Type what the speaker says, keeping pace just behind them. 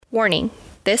Warning.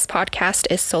 This podcast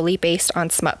is solely based on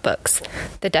smut books.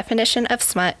 The definition of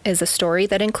smut is a story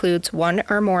that includes one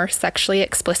or more sexually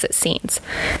explicit scenes.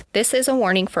 This is a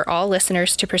warning for all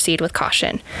listeners to proceed with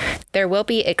caution. There will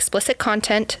be explicit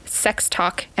content, sex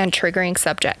talk, and triggering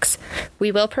subjects.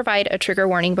 We will provide a trigger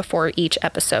warning before each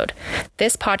episode.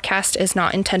 This podcast is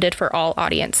not intended for all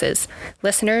audiences.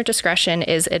 Listener discretion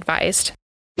is advised.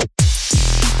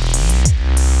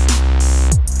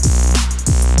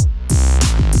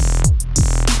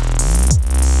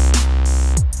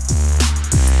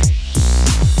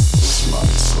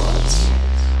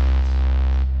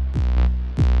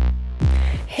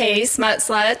 Hey, Smut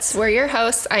Sluts. We're your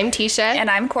hosts. I'm Tisha.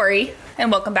 And I'm Corey.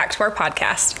 And welcome back to our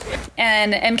podcast.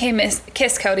 And MK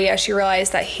kissed Cody as she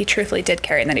realized that he truthfully did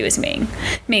care and that he was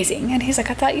amazing. And he's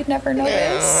like, I thought you'd never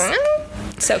notice.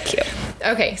 So cute.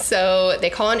 Okay, so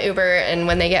they call an Uber, and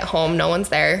when they get home, no one's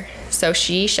there. So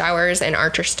she showers, and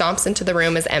Archer stomps into the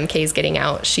room as MK's getting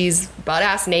out. She's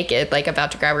butt-ass naked, like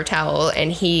about to grab her towel,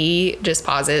 and he just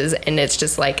pauses, and it's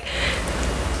just like...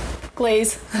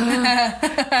 glaze.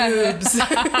 Boobs.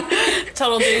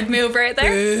 Total dude move right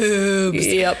there. Boobs.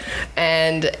 Yep.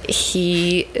 And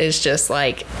he is just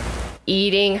like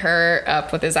eating her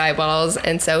up with his eyeballs.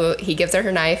 And so he gives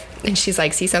her knife, and she's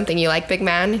like, see something you like, big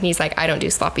man? And he's like, I don't do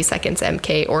sloppy seconds,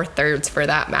 MK, or thirds for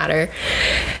that matter.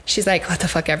 She's like, what the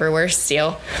fuck ever, where's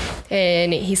Steele?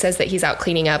 And he says that he's out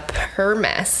cleaning up her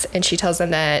mess, and she tells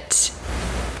him that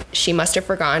she must have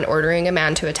forgotten ordering a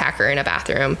man to attack her in a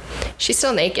bathroom. She's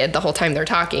still naked the whole time they're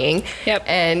talking. Yep.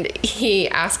 And he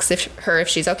asks her if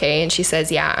she's okay, and she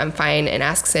says, yeah, I'm fine, and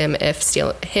asks him if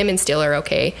him and Steele are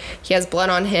okay. He has blood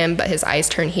on him, but his eyes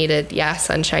turn heated. Yeah,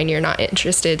 sunshine, you're not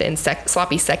interested in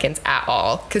sloppy seconds at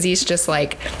all, because he's just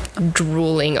like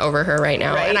drooling over her right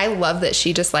now. Right. And I love that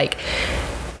she just like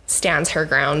stands her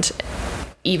ground,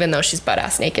 even though she's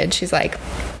butt-ass naked. She's like,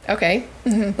 okay,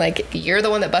 like, you're the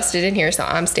one that busted in here, so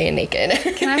I'm staying naked.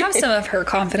 Can I have some of her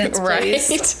confidence, please?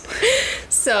 Right.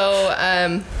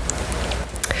 So,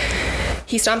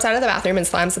 he stomps out of the bathroom and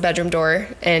slams the bedroom door,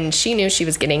 and she knew she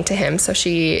was getting to him, so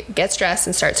she gets dressed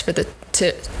and starts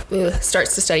to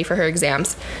study for her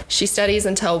exams. She studies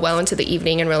until well into the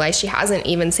evening and realizes she hasn't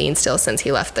even seen Steele since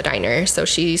he left the diner, so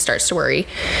she starts to worry.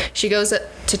 She goes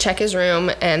to check his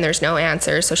room, and there's no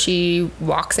answer, so she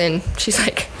walks in. She's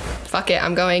like, fuck it,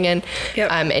 I'm going in. Yep.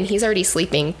 And he's already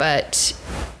sleeping, but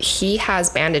he has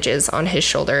bandages on his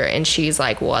shoulder, and she's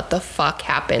like, what the fuck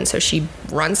happened? So she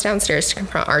runs downstairs to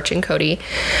confront Arch and Cody,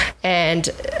 and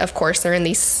of course they're in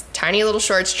these tiny little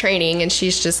shorts training, and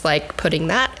she's just like, putting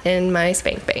that in my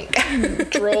spank bank.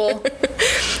 Droll.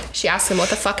 She asks him what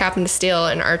the fuck happened to Steele,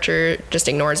 and Archer just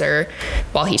ignores her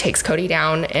while he takes Cody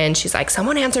down, and she's like,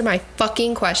 someone answered my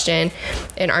fucking question.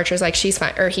 And Archer's like, he's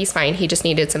fine, he just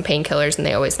needed some painkillers and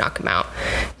they always knock him out.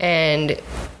 And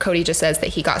Cody just says that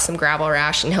he got some gravel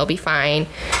rash and he'll be fine.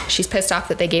 She's pissed off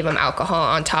that they gave him alcohol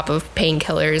on top of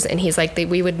painkillers, and he's like,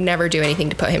 we would never do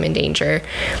anything to put him in danger.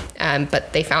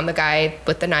 But they found the guy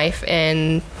with the knife,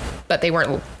 but they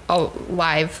weren't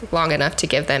alive long enough to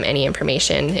give them any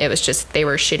information. It was just, they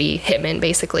were shitty hitmen,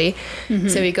 basically.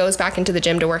 So he goes back into the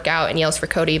gym to work out and yells for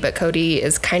Cody, but Cody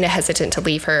is kind of hesitant to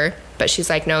leave her. But she's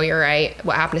like, no, you're right.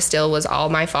 What happened to Steele was all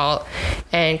my fault.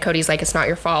 And Cody's like, it's not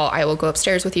your fault. I will go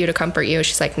upstairs with you to comfort you.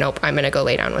 She's like, nope, I'm going to go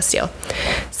lay down with Steele.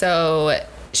 So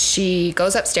she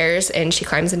goes upstairs and she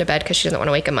climbs into bed because she doesn't want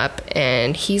to wake him up.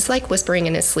 And he's like whispering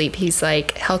in his sleep. He's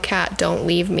like, Hellcat, don't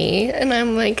leave me. And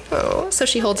I'm like, oh. So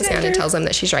she holds his hand and tells him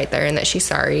that she's right there and that she's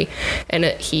sorry. And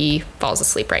he falls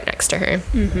asleep right next to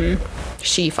her.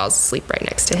 She falls asleep right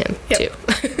next to him, too.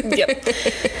 Yep.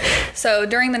 So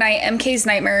during the night, MK's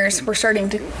nightmares were starting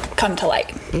to come to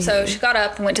light. So she got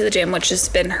up and went to the gym, which has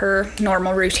been her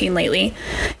normal routine lately,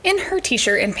 in her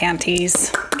t-shirt and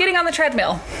panties, getting on the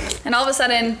treadmill. And all of a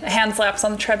sudden, a hand slaps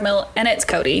on the treadmill, and it's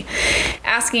Cody,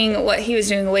 asking what he was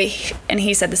doing awake. And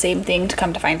he said the same thing, to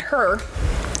come to find her.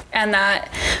 And that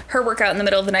her workout in the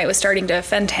middle of the night was starting to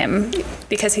offend him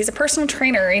because he's a personal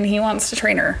trainer and he wants to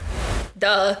train her.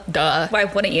 Duh. Why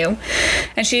wouldn't you?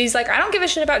 And she's like, I don't give a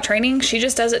shit about training. She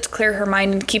just does it to clear her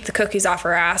mind and keep the cookies off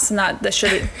her ass, and that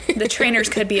the trainers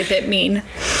could be a bit mean.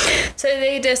 So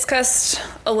they discussed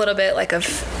a little bit like of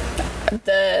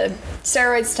the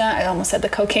steroid stunt. I almost said the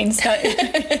cocaine stunt.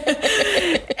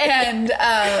 And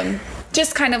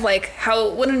just kind of like how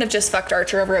it wouldn't have just fucked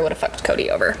Archer over, it would have fucked Cody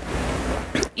over.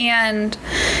 And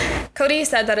Cody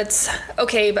said that it's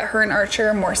okay, but her and Archer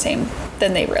are more same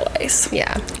than they realize.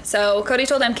 Yeah. So Cody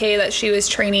told MK that she was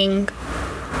training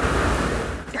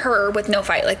her with no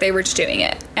fight, like they were just doing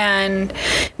it. And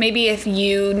maybe if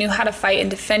you knew how to fight and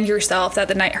defend yourself,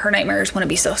 that her nightmares wouldn't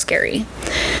be so scary.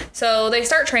 So they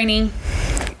start training,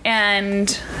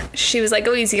 and she was like,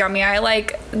 go easy on me. I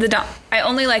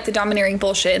only like the domineering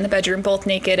bullshit in the bedroom, both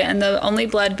naked, and the only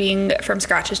blood being from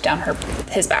scratches down her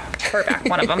back,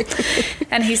 one of them.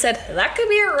 And he said, that could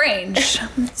be arranged.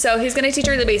 So he's going to teach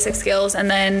her the basic skills, and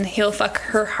then he'll fuck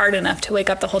her hard enough to wake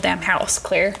up the whole damn house,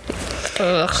 Claire.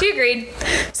 Ugh. She agreed.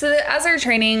 So as they're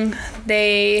training,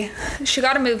 she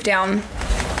got to move down.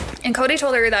 And Cody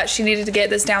told her that she needed to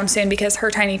get this down soon because her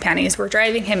tiny panties were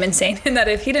driving him insane, and that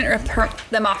if he didn't rip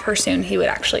them off her soon, he would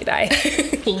actually die.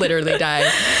 Literally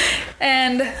die.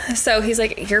 And so he's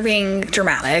like, you're being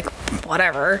dramatic,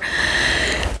 whatever.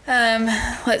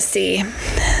 Let's see.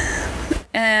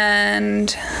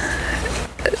 And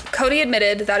Cody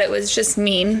admitted that it was just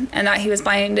mean and that he was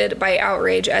blinded by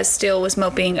outrage as Steele was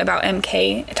moping about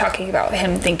MK, talking about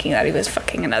him thinking that he was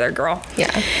fucking another girl.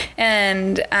 Yeah.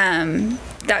 And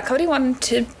that Cody wanted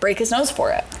to break his nose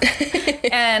for it.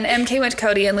 And MK went to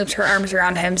Cody and looped her arms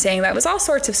around him, saying that was all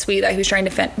sorts of sweet, that he was trying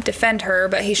to defend her,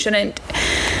 but he shouldn't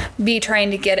be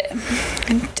trying to get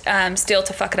Steele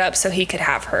to fuck it up so he could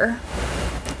have her.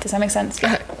 Does that make sense?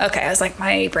 Yeah. Okay, I was like,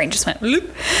 my brain just went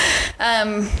loop.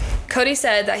 Cody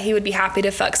said that he would be happy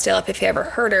to fuck Steele up if he ever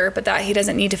hurt her, but that he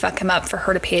doesn't need to fuck him up for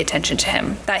her to pay attention to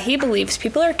him. That he believes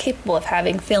people are capable of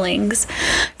having feelings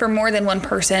for more than one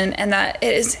person, and that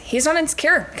he's not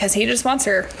insecure because he just wants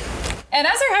her. And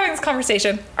as they're having this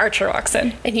conversation, Archer walks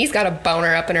in. And he's got a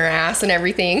boner up in her ass and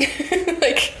everything.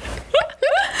 Like...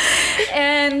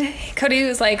 And Cody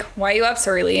was like, why are you up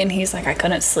so early? And he's like, I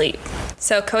couldn't sleep.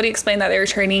 So Cody explained that they were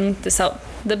training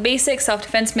the basic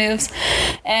self-defense moves.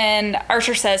 And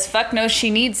Archer says, fuck no, she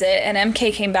needs it. And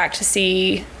MK came back to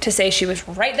say she was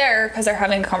right there because they're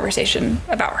having a conversation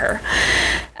about her.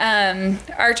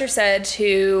 Archer said,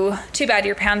 too bad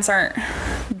your pants aren't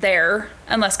there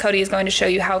unless Cody is going to show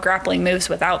you how grappling moves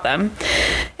without them.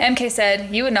 MK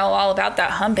said, you would know all about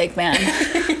that, big man.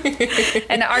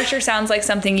 And Archer sounds like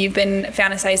something you've been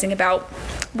fantasizing about.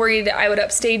 Worried I would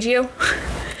upstage you?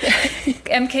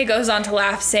 MK goes on to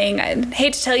laugh, saying, I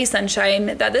hate to tell you,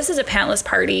 Sunshine, that this is a pantless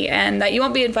party and that you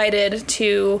won't be invited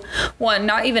to one,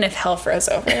 not even if hell froze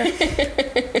over.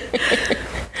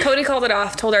 Cody called it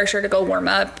off, told Archer to go warm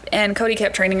up, and Cody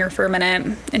kept training her for a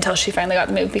minute until she finally got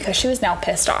the move because she was now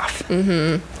pissed off.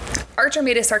 Mm-hmm. Archer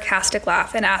made a sarcastic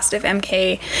laugh and asked if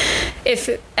MK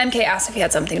asked if he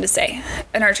had something to say.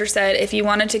 And Archer said, if you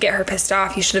wanted to get her pissed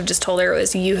off, you should have just told her it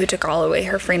was you who took all away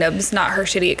her freedoms, not her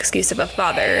shitty excuse of a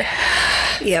father.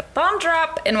 Yep, bomb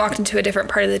drop, and walked into a different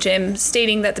part of the gym,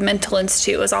 stating that the mental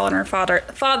institute was all on her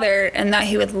father and that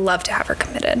he would love to have her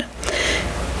committed.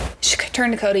 She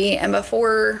turned to Cody and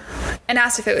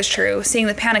asked if it was true, seeing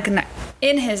the panic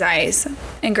in his eyes,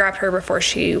 and grabbed her before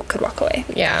she could walk away.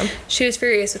 Yeah. She was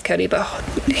furious with Cody, but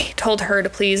he told her to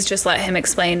please just let him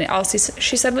explain. All she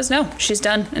said was no, she's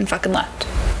done, and fucking left.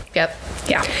 Yep.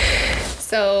 Yeah.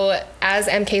 So as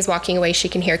MK's walking away, she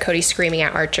can hear Cody screaming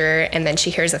at Archer, and then she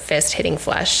hears a fist hitting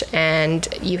flesh. And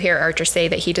you hear Archer say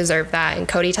that he deserved that, and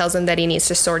Cody tells him that he needs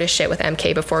to sort his shit with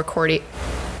MK before Corey.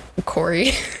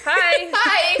 Hi.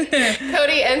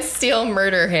 Cody and Steele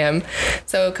murder him.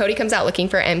 So Cody comes out looking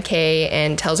for MK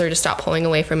and tells her to stop pulling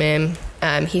away from him.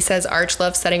 He says Arch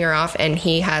loves setting her off and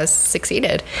he has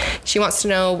succeeded. She wants to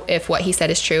know if what he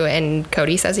said is true, and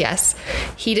Cody says yes.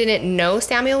 He didn't know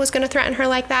Samuel was going to threaten her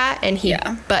like that,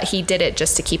 but he did it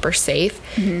just to keep her safe.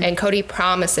 Mm-hmm. And Cody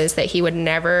promises that he would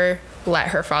never let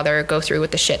her father go through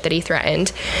with the shit that he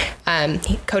threatened.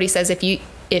 Cody says,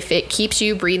 if it keeps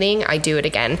you breathing, I do it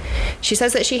again. She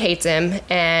says that she hates him,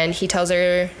 and he tells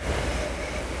her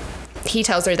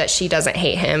that she doesn't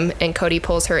hate him, and Cody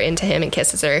pulls her into him and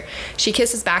kisses her. She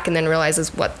kisses back and then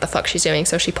realizes what the fuck she's doing,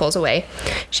 so she pulls away.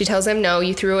 She tells him, no,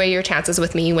 you threw away your chances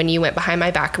with me when you went behind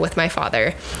my back with my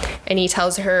father. And he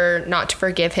tells her not to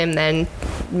forgive him, then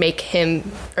make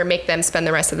them spend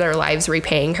the rest of their lives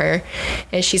repaying her.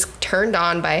 And she's turned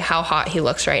on by how hot he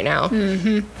looks right now.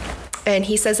 Mm-hmm. And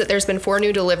he says that there's been 4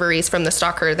 new deliveries from the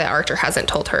stalker that Archer hasn't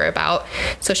told her about.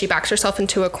 So she backs herself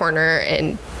into a corner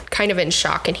and kind of in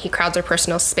shock, and he crowds her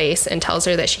personal space and tells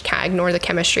her that she can't ignore the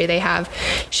chemistry they have.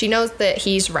 She knows that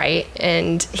he's right,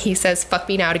 and he says, fuck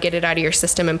me now to get it out of your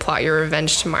system and plot your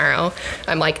revenge tomorrow.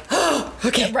 I'm like, oh,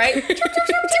 okay. Right?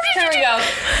 There we go.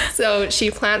 So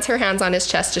she plants her hands on his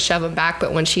chest to shove him back,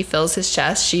 but when she feels his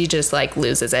chest, she just like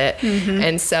loses it. Mm-hmm.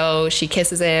 And so she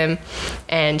kisses him,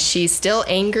 and she's still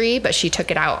angry, but she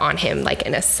took it out on him like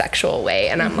in a sexual way.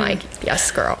 And I'm like, yes,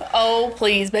 girl. Oh,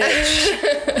 please,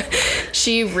 bitch.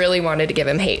 she really wanted to give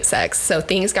him hate sex. So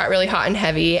things got really hot and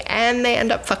heavy, and they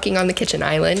end up fucking on the kitchen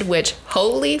island, which,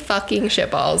 holy fucking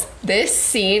shitballs. This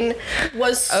scene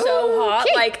was so hot.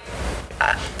 Like,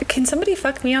 can somebody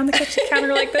fuck me on the kitchen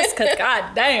counter like this? Because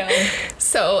god damn.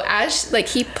 So as like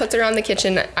he puts her on the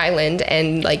kitchen island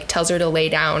and like tells her to lay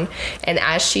down, and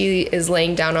as she is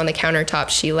laying down on the countertop,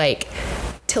 she like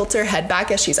tilts her head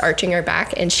back as she's arching her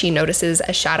back, and she notices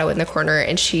a shadow in the corner,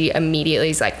 and she immediately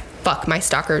is like, fuck, my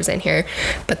stalker's in here.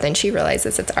 But then she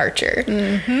realizes it's Archer.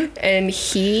 And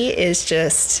he is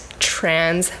just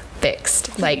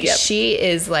transfixed. Like, she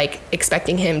is like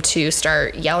expecting him to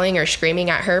start yelling or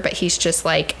screaming at her, but he's just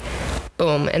like,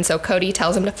 boom. And so Cody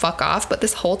tells him to fuck off, but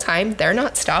this whole time they're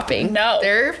not stopping. No,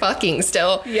 they're fucking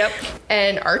still.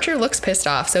 And Archer looks pissed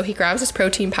off, so he grabs his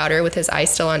protein powder with his eye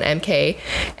still on MK,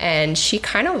 and she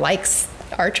kind of likes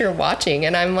Archer watching,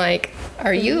 and I'm like,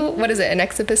 are you, what is it, an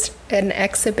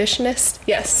exhibitionist?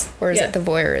 Yes. Or is it the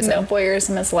voyeurism? No,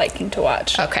 voyeurism is liking to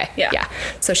watch. Okay. Yeah.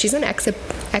 So she's an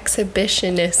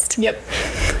exhibitionist. Yep.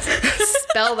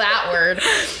 Spell that word.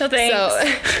 No thanks. So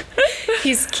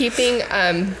he's keeping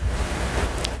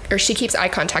or she keeps eye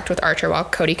contact with Archer while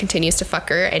Cody continues to fuck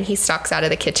her, and he stalks out of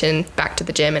the kitchen back to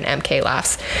the gym, and MK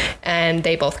laughs, and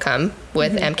they both come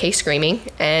with MK screaming,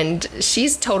 and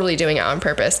she's totally doing it on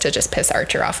purpose to just piss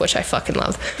Archer off, which I fucking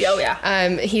love. Oh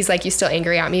yeah. He's like, you still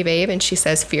angry at me, babe? And she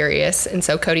says, furious. And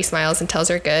so Cody smiles and tells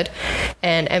her good,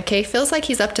 and MK feels like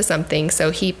he's up to something,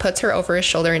 so he puts her over his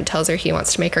shoulder and tells her he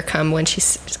wants to make her come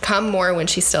more when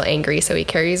she's still angry. So he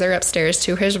carries her upstairs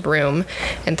to his room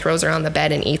and throws her on the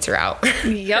bed and eats her out.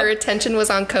 Her attention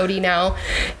was on Cody now,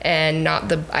 and not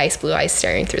the ice blue eyes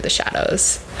staring through the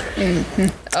shadows.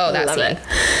 Oh, that scene.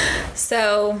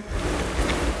 So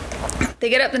they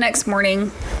get up the next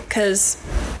morning because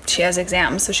she has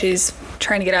exams, so she's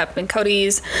trying to get up, and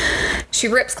she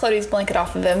rips Cody's blanket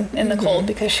off of him in the cold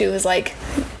because he was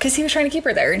trying to keep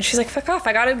her there, and she's like, fuck off,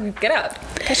 I gotta get up,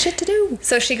 got shit to do.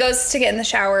 So she goes to get in the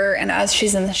shower, and as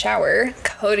she's in the shower,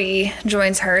 Cody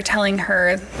joins her, telling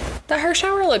her that her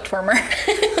shower looked warmer.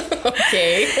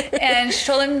 Okay. And she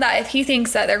told him that if he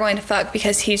thinks that they're going to fuck,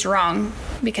 because he's wrong,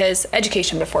 because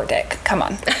education before dick, come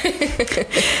on.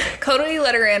 Cody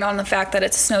let her in on the fact that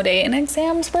it's a snow day and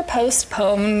exams were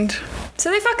postponed, so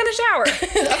they fuck in the shower.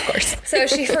 Of course. So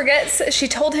she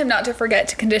told him not to forget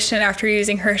to condition after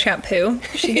using her shampoo.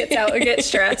 She gets out and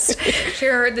gets dressed. She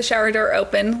heard the shower door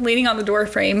open. Leaning on the door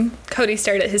frame, Cody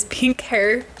stared at his pink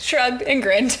hair, shrugged, and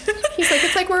grinned. He's like,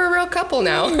 it's like we're a real couple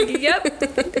now. Yep.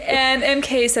 And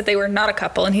MK said they were not a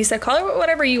couple, and he said, call it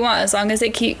whatever you want, as long as he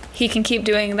can keep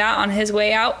doing that on his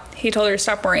way out. He told her to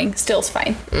stop worrying. Still's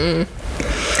fine.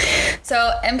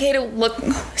 So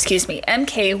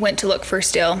MK went to look for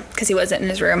Still because he wasn't in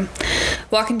his room.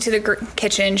 Walking to the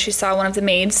kitchen, she saw one of the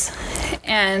maids,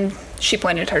 and she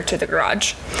pointed her to the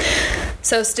garage.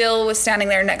 So Still was standing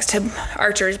there next to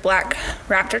Archer's black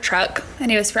Raptor truck, and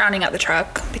he was frowning at the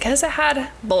truck because it had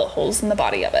bullet holes in the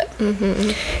body of it.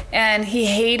 And he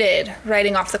hated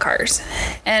riding off the cars.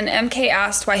 And MK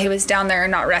asked why he was down there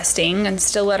not resting, and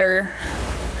Still let her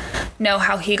know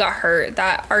how he got hurt,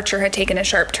 that Archer had taken a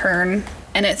sharp turn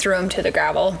and it threw him to the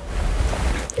gravel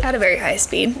at a very high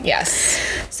speed. Yes.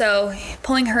 So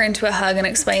pulling her into a hug and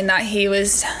explained that he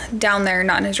was down there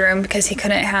not in his room because he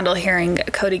couldn't handle hearing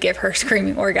Cody give her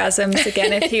screaming orgasms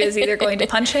again if he was either going to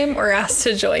punch him or asked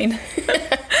to join.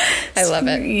 I love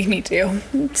it. Me too.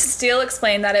 Steele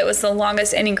explained that it was the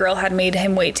longest any girl had made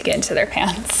him wait to get into their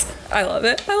pants. I love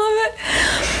it.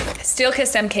 Steele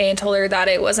kissed MK and told her that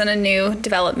it wasn't a new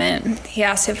development. He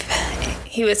asked if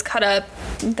he was cut up,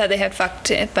 that they had fucked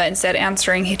it, but instead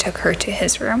answering, he took her to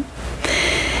his room.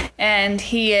 And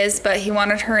but he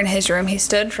wanted her in his room. He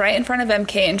stood right in front of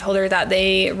MK and told her that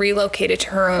they relocated to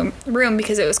her room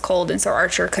because it was cold, and so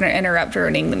Archer couldn't interrupt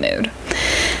ruining the mood.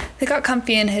 They got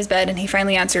comfy in his bed, and he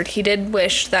finally answered he did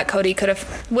wish that Cody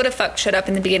would have fucked shit up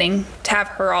in the beginning to have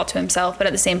her all to himself, but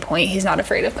at the same point, he's not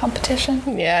afraid of competition.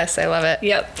 Yes, I love it.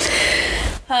 Yep.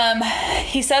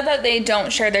 He said that they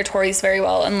don't share their toys very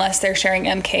well unless they're sharing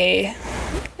MK.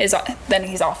 Then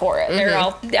he's all for it. They're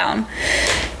all down.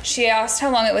 She asked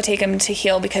how long it would take him to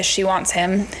heal because she wants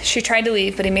him. She tried to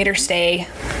leave, but he made her stay.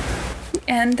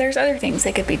 And there's other things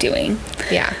they could be doing.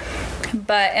 Yeah.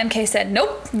 But MK said,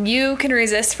 nope, you can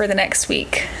resist for the next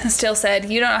week. Still said,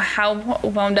 you don't know how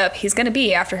wound up he's going to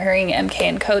be after hearing MK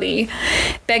and Cody,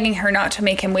 begging her not to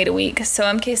make him wait a week. So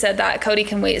MK said that Cody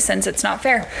can wait since it's not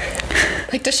fair.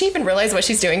 Like, does she even realize what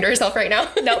she's doing to herself right now?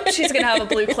 Nope, she's going to have a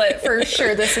blue clit for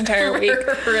sure this entire week.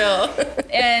 For real.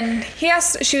 And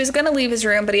she was going to leave his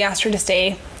room, but he asked her to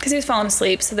stay because he was falling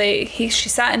asleep. So she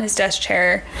sat in his desk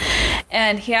chair,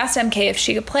 and he asked MK if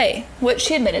she could play, which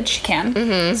she admitted she can.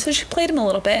 Mm-hmm. So she played him a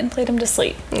little bit and played him to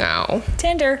sleep. No.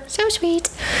 Tender. So sweet.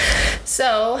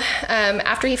 So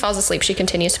after he falls asleep, she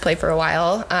continues to play for a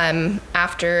while.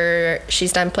 After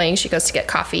she's done playing, she goes to get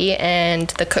coffee, and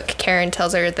the cook, Karen,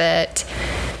 tells her that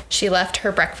she left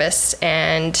her breakfast,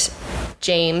 and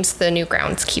James, the new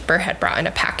groundskeeper, had brought in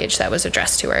a package that was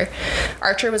addressed to her.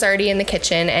 Archer was already in the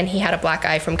kitchen, and he had a black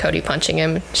eye from Cody punching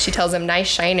him. She tells him, nice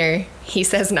shiner. He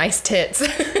says, nice tits.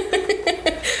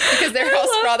 Because they're all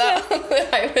sprawled out on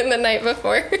the island the night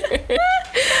before.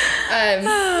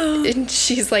 And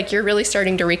she's like, you're really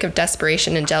starting to reek of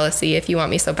desperation and jealousy. If you want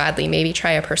me so badly, maybe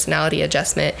try a personality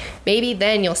adjustment. Maybe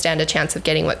then you'll stand a chance of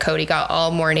getting what Cody got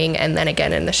all morning and then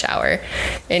again in the shower.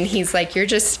 And he's like, you're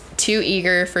just too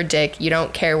eager for dick. You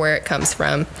don't care where it comes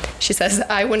from. She says,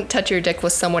 I wouldn't touch your dick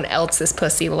with someone else's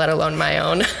pussy, let alone my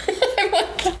own. I'm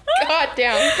like, God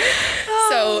damn.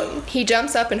 So he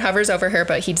jumps up and hovers over her,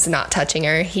 but he's not touching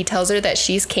her. He tells her that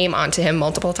she's came onto him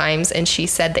multiple times, and she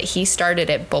said that he started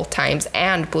it both times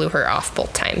and blew her off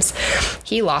both times.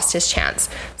 He lost his chance.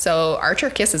 So Archer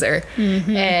kisses her,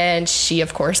 and she,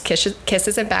 of course,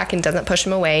 kisses him back and doesn't push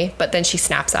him away, but then she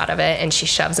snaps out of it and she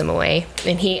shoves him away.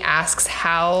 And he asks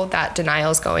how that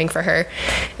denial is going for her.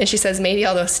 And she says, maybe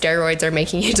all those steroids are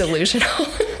making you delusional.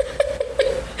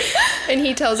 And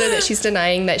he tells her that she's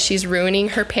denying that she's ruining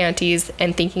her panties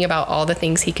and thinking about all the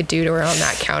things he could do to her on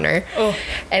that counter. Oh.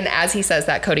 And as he says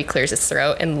that, Cody clears his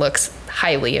throat and looks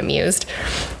highly amused.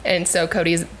 And so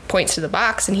Cody points to the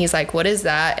box, and he's like, what is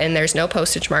that? And there's no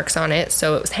postage marks on it,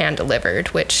 so it was hand delivered,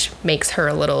 which makes her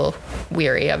a little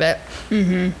weary of it.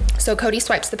 Mm-hmm. So Cody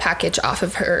swipes the package off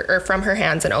of her, or from her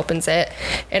hands, and opens it.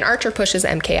 And Archer pushes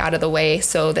MK out of the way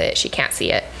so that she can't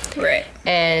see it. Right.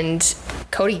 And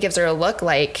Cody gives her a look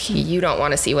like, you don't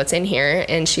want to see what's in here.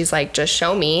 And she's like, just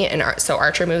show me. And so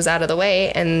Archer moves out of the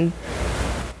way, and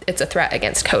it's a threat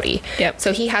against Cody. Yep.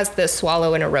 So he has the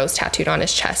swallow and a rose tattooed on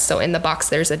his chest. So in the box,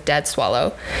 there's a dead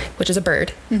swallow, which is a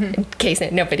bird, in case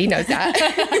nobody knows that.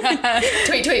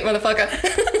 Tweet, motherfucker.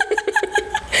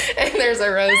 And there's a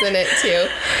rose in it too,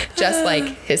 just like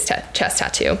his chest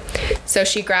tattoo. So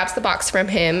she grabs the box from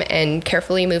him and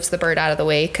carefully moves the bird out of the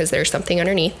way because there's something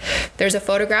underneath. There's a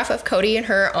photograph of Cody and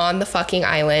her on the fucking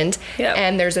island. Yep.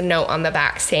 And there's a note on the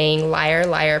back saying, liar,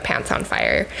 liar, pants on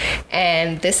fire.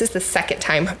 And this is the second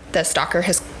time the stalker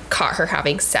has caught her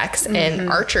having sex. And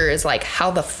Archer is like, how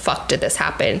the fuck did this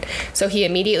happen? So he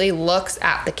immediately looks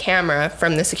at the camera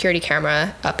from the security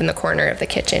camera up in the corner of the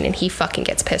kitchen, and he fucking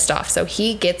gets pissed off. So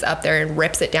he gets up there and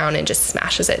rips it down and just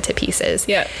smashes it to pieces.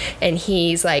 Yeah. And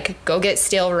he's like, go get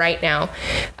Steele right now.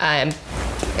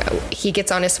 He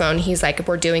gets on his phone. He's like,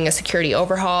 we're doing a security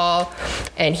overhaul,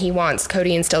 and he wants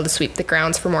Cody and Steele to sweep the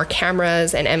grounds for more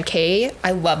cameras. And MK,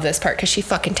 I love this part because she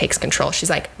fucking takes control. She's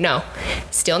like, no,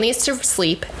 Steele needs to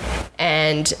sleep,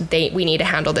 and we need to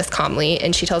handle this calmly.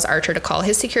 And she tells Archer to call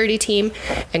his security team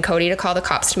and Cody to call the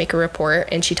cops to make a report.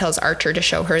 And she tells Archer to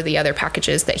show her the other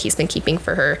packages that he's been keeping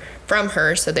from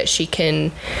her so that she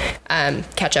can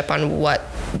catch up on what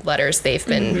letters they've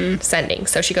been sending.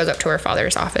 So she goes up to her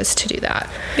father's office to do that.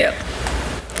 Yep.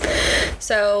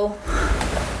 So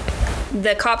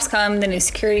the cops come, the new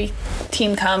security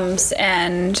team comes,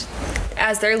 and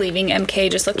as they're leaving,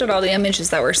 MK just looked at all the images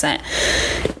that were sent.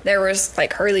 There was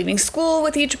like her leaving school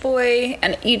with each boy,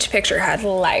 and each picture had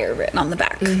liar written on the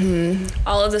back.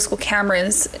 All of the school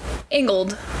cameras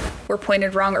angled were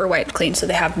pointed wrong or wiped clean, so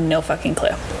they have no fucking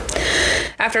clue.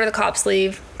 After the cops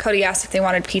leave, Cody asked if they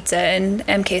wanted pizza, and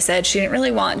MK said she didn't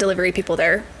really want delivery people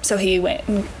there, so he went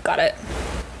and got it.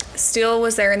 Steele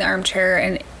was there in the armchair,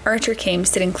 and Archer came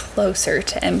sitting closer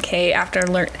to MK after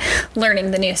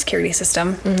learning the new security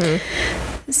system.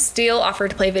 Steele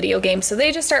offered to play video games, so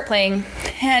they just start playing,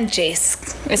 and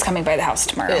Jace is coming by the house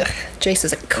tomorrow. Ugh, Jace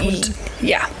is a cunt.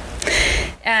 Yeah.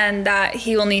 And that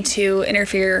he will need to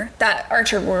interfere, that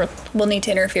Archer will need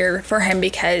to interfere for him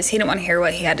because he didn't want to hear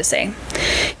what he had to say.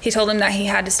 He told him that he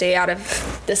had to stay out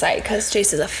of the sight because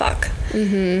Jace is a fuck.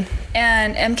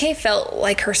 And MK felt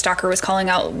like her stalker was calling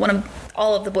out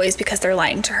all of the boys because they're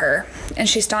lying to her. And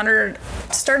she started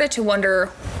to wonder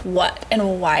what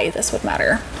and why this would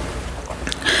matter.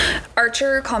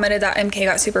 Archer commented that MK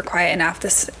got super quiet and asked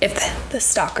if the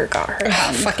stalker got her.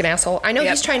 Fucking asshole. I know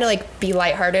he's trying to like be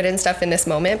lighthearted and stuff in this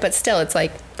moment, but still, it's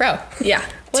like, bro. Yeah.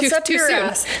 What's up too your soon.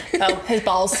 ass? Oh, his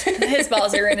balls. His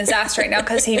balls are in his ass right now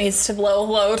because he needs to blow a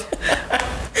load.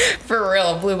 For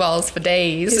real, blue balls for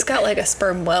days. He's got like a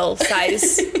sperm well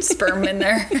size sperm in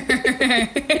there.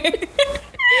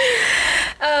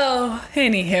 Oh,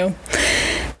 anywho.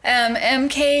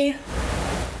 MK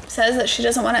says that she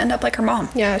doesn't want to end up like her mom.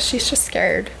 Yeah, she's just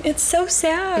scared. It's so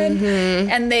sad.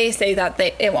 And they say that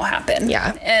it won't happen.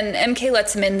 Yeah. And MK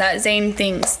lets him in that Zane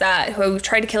thinks that who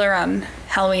tried to kill her on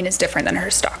Halloween is different than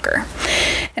her stalker.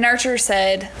 And Archer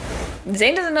said,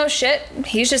 Zane doesn't know shit.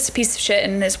 He's just a piece of shit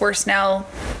and is worse now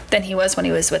than he was when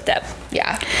he was with Deb.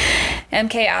 Yeah.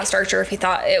 MK asked Archer if he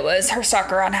thought it was her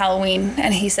stalker on Halloween,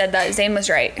 and he said that Zane was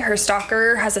right. Her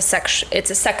stalker has it's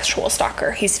a sexual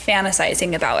stalker. He's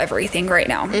fantasizing about everything right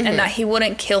now, and that he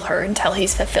wouldn't kill her until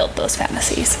he's fulfilled those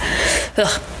fantasies.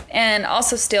 Ugh. And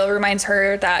also still reminds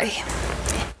her that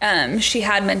she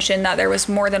had mentioned that there was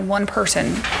more than one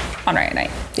person on Riot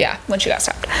Night. Yeah. When she got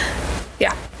stopped.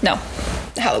 Yeah. No.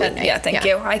 Halloween night. Yeah, thank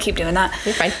you. I keep doing that.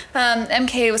 You're fine.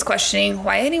 MK was questioning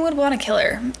why anyone would want to kill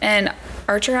her, and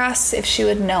Archer asks if she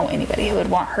would know anybody who would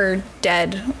want her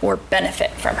dead or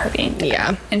benefit from her being dead.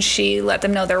 Yeah. And she let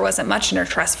them know there wasn't much in her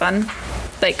trust fund.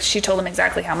 Like, she told them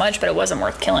exactly how much, but it wasn't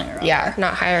worth killing her. Yeah,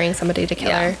 not hiring somebody to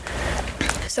kill her.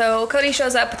 So Cody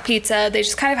shows up with pizza. They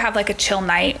just kind of have like a chill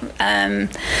night.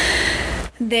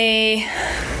 They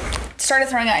started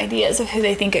throwing out ideas of who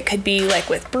they think it could be, like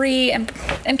with Bree, and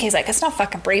MK's like, it's not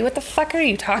fucking Bree. What the fuck are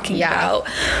you talking about?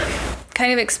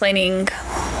 Kind of explaining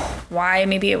why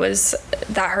maybe it was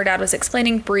that her dad was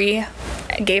explaining Bree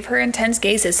gave her intense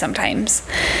gazes sometimes.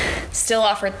 Still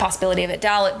offered the possibility of it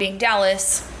being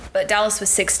Dallas, but Dallas was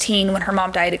 16 when her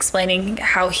mom died, explaining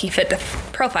how he fit the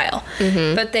profile.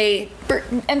 But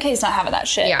MK's not having that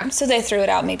shit. Yeah. So they threw it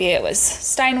out. Maybe it was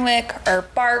Steinwick or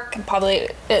Bark, and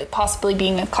possibly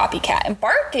being a copycat. And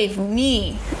Bark gave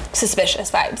me suspicious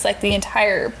vibes, like the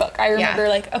entire book. I remember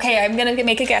like, okay, I'm going to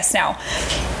make a guess now.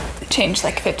 Changed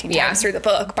like 15 times through the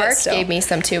book. Bark gave me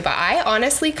some too, but I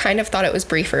honestly kind of thought it was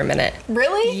Bree for a minute.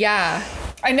 Really? Yeah.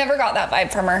 I never got that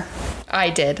vibe from her. I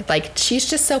did. Like, she's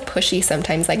just so pushy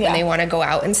sometimes. Like, when they want to go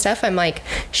out and stuff, I'm like,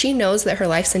 she knows that her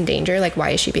life's in danger. Like,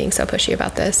 why is she being so pushy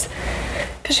about this?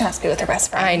 Because she wants to be with her best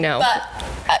friend. I know.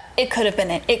 But it could have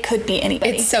been it could be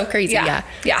anybody. It's so crazy,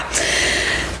 yeah.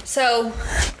 So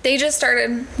they just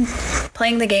started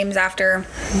playing the games after.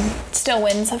 Still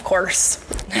wins, of course.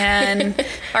 And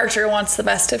Archer wants the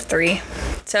best of 3.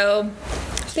 So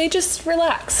they just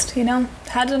relaxed,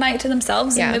 had a night to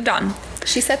themselves and moved on.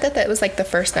 She said that was like the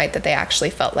first night that they actually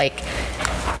felt like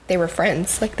they were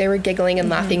friends. Like, they were giggling and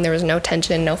laughing. There was no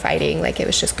tension, no fighting. Like, it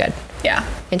was just good. Yeah.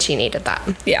 And she needed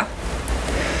that. Yeah.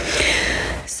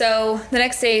 So the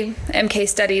next day, MK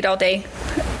studied all day.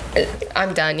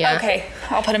 I'm done, yeah. Okay,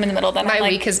 I'll put him in the middle then. My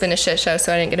week has been a shit show,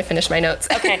 so I didn't get to finish my notes.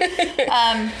 Okay.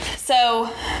 So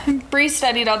Bree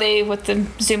studied all day with the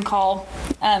Zoom call,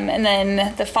 and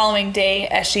then the following day,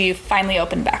 SU finally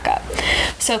opened back up.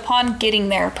 So upon getting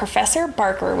there, Professor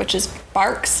Barker, which is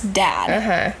Bark's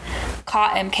dad,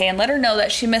 caught MK and let her know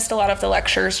that she missed a lot of the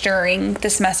lectures during the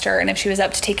semester, and if she was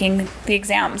up to taking the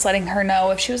exams, letting her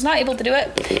know if she was not able to do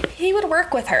it, he would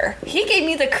work with her. He gave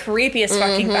me the creepiest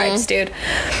fucking vibes, dude.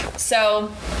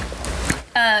 So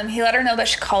he let her know that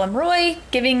she'd call him Roy,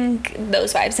 giving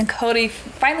those vibes. And Cody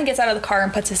finally gets out of the car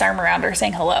and puts his arm around her,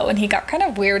 saying hello. And he got kind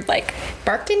of weird, like...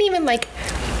 Bark didn't even,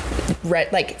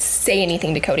 say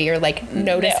anything to Cody or,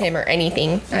 notice him or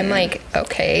anything. I'm like,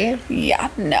 okay. Yeah,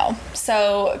 no.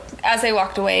 So as they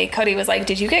walked away, Cody was like,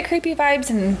 did you get creepy vibes?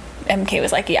 And MK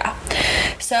was like, yeah.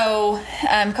 So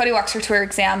Cody walks her to her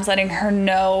exams, letting her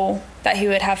know that he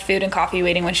would have food and coffee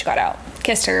waiting when she got out.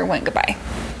 Kissed her, went goodbye.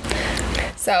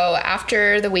 So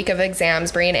after the week of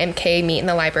exams, Bree and MK meet in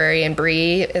the library, and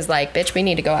Bree is like, bitch, we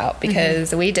need to go out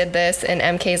because we did this. And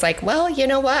MK's like, well, you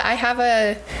know what? I have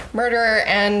a murderer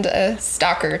and a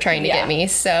stalker trying to get me,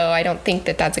 so I don't think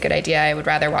that that's a good idea. I would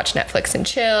rather watch Netflix and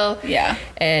chill. Yeah.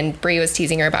 And Bree was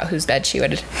teasing her about whose bed she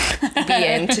would be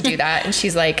in to do that. And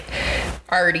she's like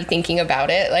already thinking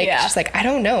about it. Like, she's like, I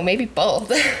don't know, maybe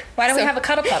both. Why don't we have a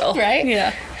cuddle puddle? Right?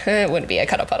 Yeah. It wouldn't be a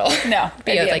cuddle puddle. No. It'd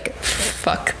be a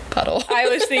fuck puddle. I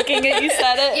was thinking it. You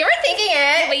said it. You were thinking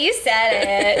it. But you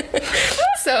said it.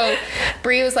 So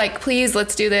Bree was like, please,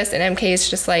 let's do this. And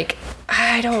MK's just like,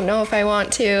 I don't know if I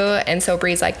want to. And so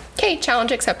Bree's like, okay,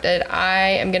 challenge accepted.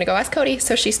 I am going to go ask Cody.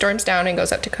 So she storms down and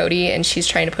goes up to Cody, and she's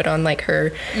trying to put on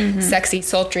her sexy,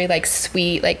 sultry,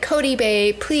 sweet, Cody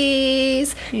babe,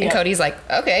 please. Yeah. And Cody's like,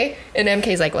 okay. And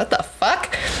MK's like, what the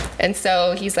fuck? And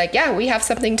so he's like, yeah, we have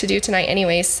something to do tonight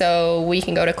anyway, so we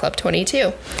can go to Club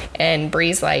 22. And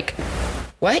Bree's like,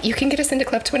 what? You can get us into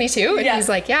Club 22? And he's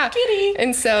like, yeah. Kitty.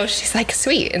 And so she's like,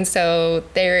 sweet. And so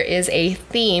there is a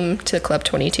theme to Club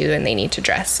 22, and they need to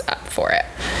dress up for it.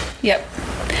 Yep.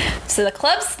 So the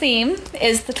club's theme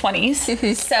is the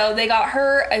 20s. So they got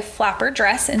her a flapper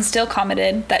dress and still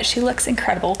commented that she looks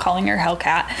incredible, calling her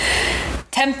Hellcat.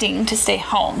 tempting to stay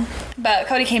home. But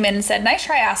Cody came in and said, nice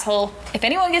try, asshole. If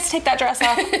anyone gets to take that dress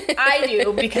off, I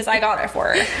do, because I got it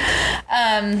for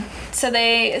her. So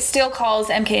they still calls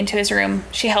MK into his room.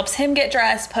 She helps him get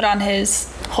dressed, put on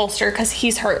his holster, because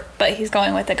he's hurt, but he's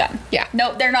going with a gun. Yeah.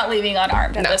 No, they're not leaving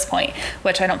unarmed at this point,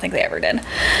 which I don't think they ever did.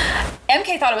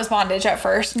 MK thought it was bondage at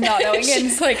first, not knowing it.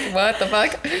 She's like, what the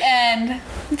fuck? And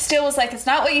still was like, it's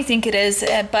not what you think it is,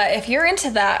 but if you're into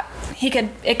that,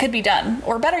 it could be done,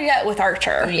 or better yet, with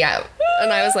Archer. Yeah.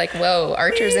 And I was like, whoa,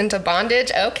 Archer's into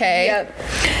bondage? Okay. Yep.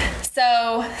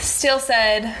 So Steele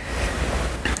said,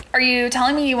 are you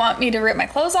telling me you want me to rip my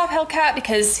clothes off, Hellcat?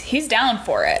 Because he's down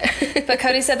for it. But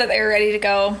Cody said that they were ready to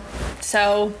go.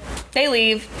 So they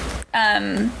leave.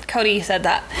 Cody said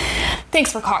that,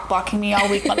 thanks for cock blocking me all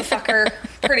week, motherfucker.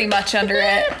 Pretty much under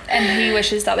it. And he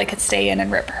wishes that they could stay in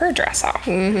and rip her dress off.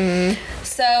 Mm-hmm.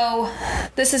 So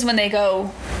this is when they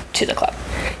go to the club.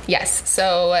 Yes.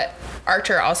 So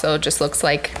Archer also just looks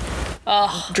like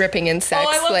dripping in sex.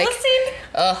 Oh, I love this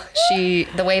scene.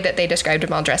 The way that they described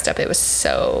him all dressed up, it was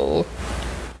so...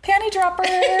 Panty dropper.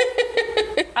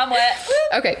 I'm wet.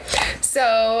 Okay.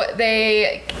 So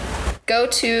they go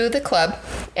to the club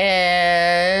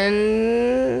and...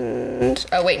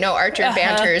 Oh, wait, no, Archer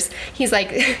banters. He's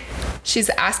like...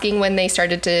 She's asking when they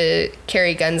started to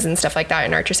carry guns and stuff like that,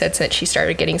 and Archer said that she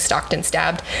started getting stalked and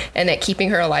stabbed, and that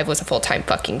keeping her alive was a full-time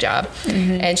fucking job.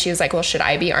 Mm-hmm. And she was like, well, should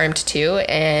I be armed too?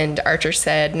 And Archer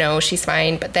said, no, she's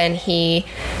fine. But then he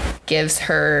gives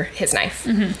her his knife.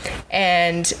 Mm-hmm.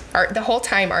 And the whole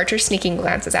time, Archer's sneaking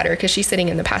glances at her because she's sitting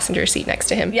in the passenger seat next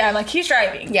to him. Yeah, I'm like, he's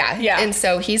driving. Yeah. And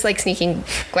so he's like sneaking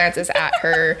glances at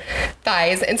her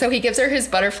thighs. And so he gives her his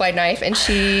butterfly knife, and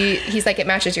he's like, it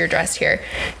matches your dress here.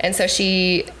 And so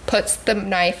she puts the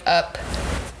knife up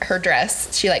her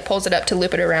dress. She like pulls it up to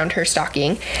loop it around her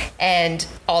stocking, and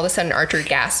all of a sudden Archer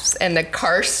gasps and the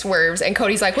car swerves, and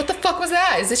Cody's like, what the fuck was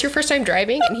that? Is this your first time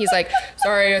driving? And he's like,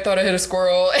 sorry, I thought I hit a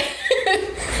squirrel.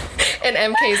 And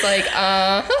MK's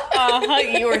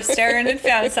like, you were staring and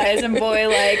fantasizing, boy,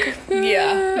 like,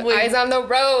 yeah. Eyes on the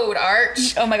road,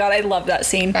 Arch. Oh my god, I love that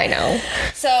scene. I know.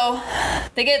 So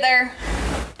they get there.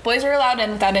 Boys are allowed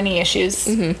in without any issues.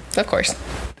 Mm-hmm. Of course.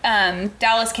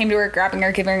 Dallas came to her, grabbing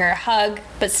her, giving her a hug,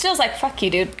 but Steele's like, fuck you,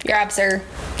 dude. Grabs her,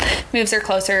 moves her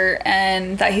closer,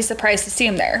 and that he's surprised to see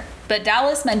him there. But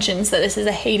Dallas mentions that this is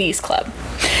a Hades club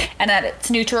and that it's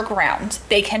neutral ground.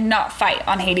 They cannot fight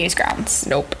on Hades grounds.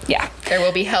 Nope. Yeah. There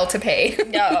will be hell to pay.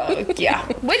 Oh, yeah.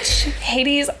 Which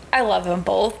Hades, I love them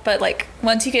both, but like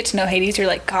once you get to know Hades, you're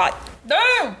like, God.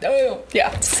 No.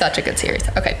 Yeah. Such a good series.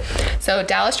 Okay. So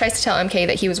Dallas tries to tell MK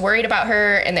that he was worried about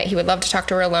her and that he would love to talk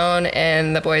to her alone,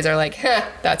 and the boys are like,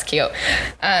 that's cute.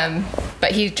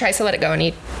 But he tries to let it go, and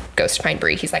he goes to find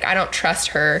Bree. He's like, I don't trust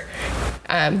her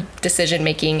decision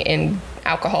making in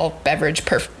alcohol beverage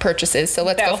purchases, so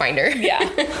let's go find her. Yeah.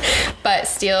 But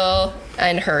Steele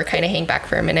and her kind of hang back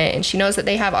for a minute, and she knows that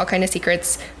they have all kind of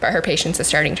secrets, but her patience is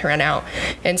starting to run out.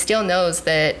 And Steele knows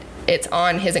that it's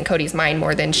on his and Cody's mind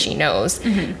more than she knows.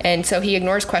 Mm-hmm. And so he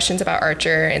ignores questions about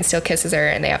Archer and still kisses her,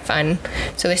 and they have fun.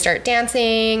 So they start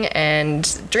dancing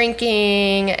and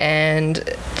drinking, and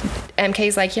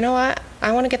MK's like, you know what?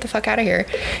 I want to get the fuck out of here.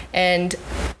 And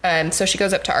so she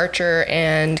goes up to Archer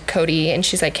and Cody, and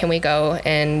she's like, can we go?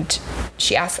 And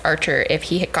she asks Archer if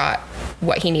he had got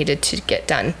what he needed to get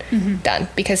done,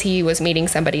 because he was meeting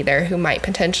somebody there who might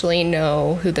potentially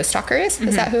know who the stalker is. Mm-hmm.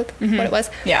 Is that what it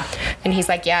was? Yeah. And he's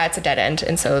like, yeah, it's a dead end.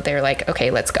 And so they're like, okay,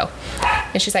 let's go.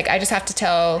 And she's like, I just have to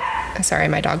tell... Sorry,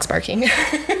 my dog's barking.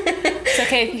 It's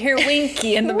okay if you hear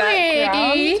Winky in the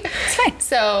background. It's fine.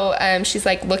 So she's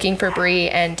like looking for Bree,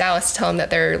 and Dallas tell him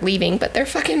that they're leaving, but they're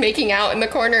fucking making out in the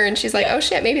corner. And she's like, oh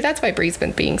shit, maybe that's why Bree's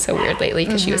been being so weird lately,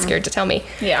 because she was scared to tell me.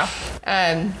 Yeah.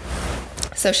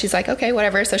 So she's like, okay,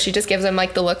 whatever. So she just gives him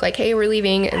like the look like, hey, we're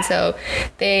leaving. And so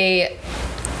they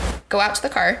go out to the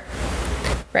car,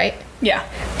 right? Yeah.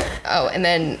 Oh, and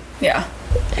then... Yeah.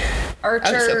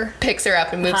 Archer picks her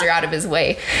up and moves her out of his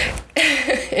way.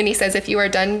 And he says, if you are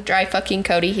done dry fucking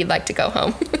Cody, he'd like to go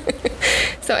home.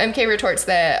 So MK retorts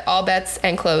that all bets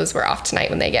and clothes were off tonight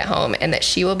when they get home, and that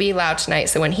she will be loud tonight,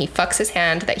 so when he fucks his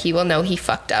hand, that he will know he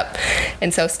fucked up.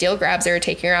 And so Steele grabs her,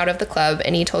 taking her out of the club,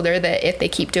 and he told her that if they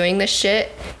keep doing this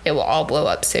shit, it will all blow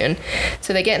up soon.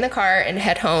 So they get in the car and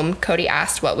head home. Cody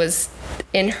asked what was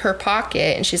in her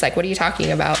pocket, and she's like, what are you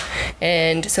talking about?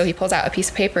 And so he pulls out a piece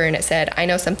of paper, and it said, I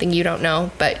know something you don't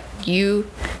know, but do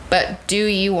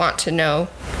you want to know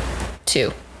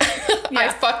too? Yeah. I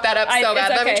fucked that up so bad.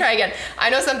 Let me try again. I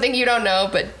know something you don't know,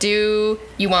 but do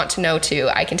you want to know too?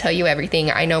 I can tell you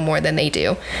everything. I know more than they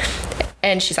do.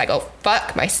 And she's like, oh,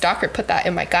 fuck, my stalker put that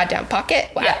in my goddamn pocket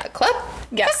at the club.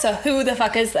 Yes, so who the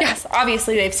fuck is this? Yeah.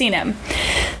 Obviously, they've seen him.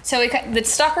 So the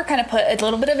stalker kind of put a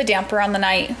little bit of a damper on the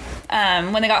night.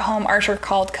 When they got home, Archer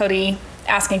called Cody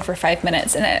asking for 5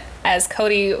 minutes. And as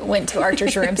Cody went to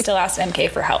Archer's room, still asked MK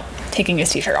for help taking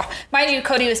his t-shirt off. Mind you,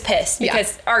 Cody was pissed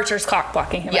because Archer's cock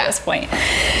blocking him at this point.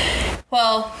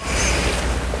 Well,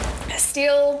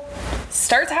 Steele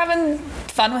starts having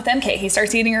fun with MK. He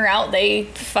starts eating her out. They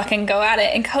fucking go at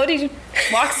it. And Cody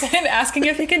walks in asking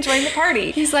if he can join the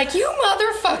party. He's like, you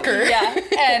motherfucker. Yeah.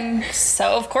 And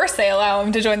so, of course, they allow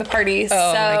him to join the party.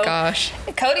 Oh, my gosh.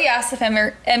 Cody asks if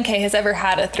MK has ever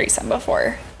had a threesome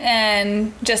before.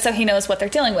 And just so he knows what they're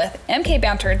dealing with, MK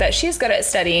bantered that she's good at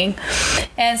studying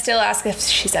and still asks if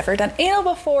she's ever done anal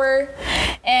before.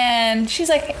 And she's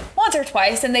like, once or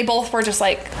twice. And they both were just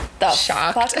like, the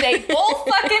shocked. fuck? They both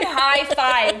fucking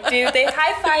high-fived, dude. They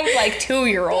high-fived like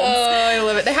 2-year-olds. Oh, I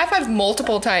love it. They high-fived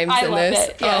multiple times in this.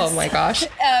 It, yes. Oh, my gosh.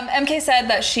 MK said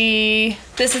that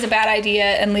this is a bad idea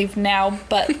and leave now.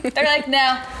 But they're like,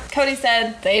 no. Cody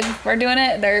said they were doing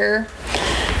it. They're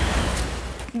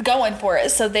going for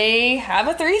it. So they have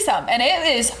a threesome. And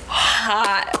it is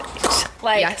hot.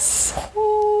 Like, yes.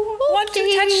 Want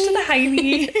to touch to the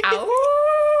hiney. Ow.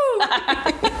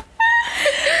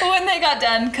 When they got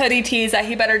done, Cody teased that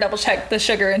he better double check the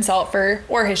sugar and salt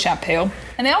or his shampoo.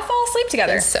 And they all fall asleep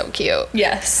together. It's so cute.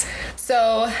 Yes.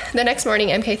 So the next morning,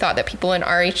 MK thought that people in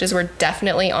RHs were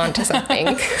definitely onto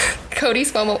something.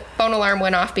 Cody's phone alarm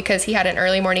went off because he had an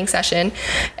early morning session,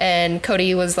 and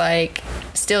Cody was like,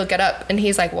 still get up. And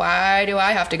he's like, why do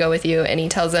I have to go with you? And he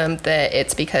tells him that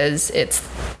it's because it's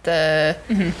the...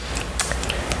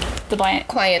 The blind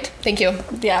client. Thank you.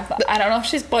 Yeah. I don't know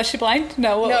if was she blind?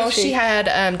 No. No, she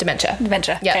had dementia.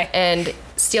 Dementia. Yeah. Okay. And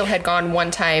Steele had gone one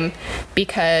time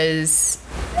because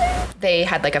they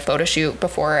had like a photo shoot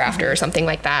before or after or something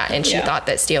like that, and she thought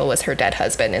that Steele was her dead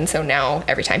husband, and so now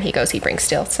every time he goes, he brings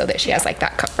Steele so that she has like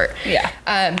that comfort. Yeah.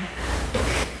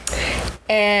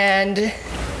 And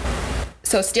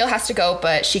so Steele has to go,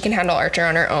 but she can handle Archer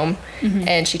on her own,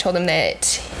 and she told him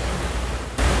that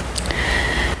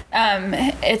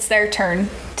it's their turn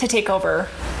to take over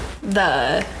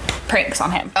the pranks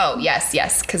on him. Oh,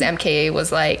 yes, because MK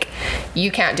was like,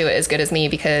 you can't do it as good as me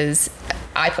because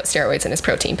I put steroids in his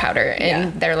protein powder.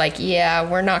 And they're like, yeah,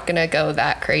 we're not going to go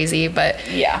that crazy. But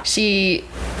she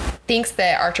thinks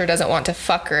that Archer doesn't want to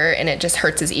fuck her, and it just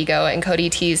hurts his ego. And Cody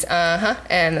teased,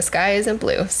 and the sky isn't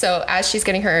blue. So as she's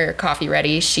getting her coffee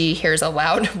ready, she hears a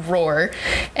loud roar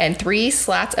and 3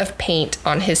 slats of paint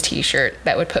on his t-shirt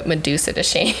that would put Medusa to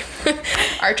shame.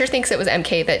 Archer thinks it was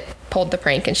MK that pulled the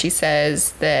prank, and she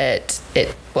says that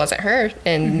it wasn't her,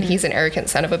 and he's an arrogant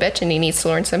son of a bitch, and he needs to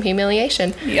learn some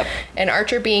humiliation. Yep. And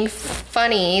Archer being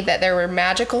funny that there were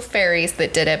magical fairies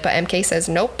that did it, but MK says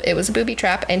nope, it was a booby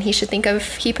trap, and he should think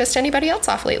of he pissed anybody else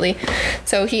off lately.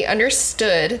 So he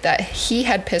understood that he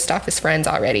had pissed off his friends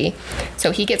already,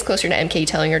 so he gets closer to MK,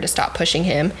 telling her to stop pushing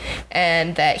him,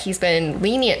 and that he's been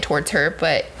lenient towards her,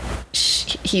 but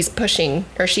she's pushing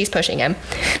him.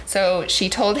 So she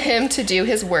told him to do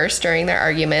his worst. During their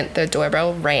argument, the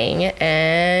doorbell rang,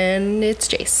 and it's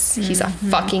Jace. He's a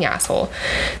fucking asshole.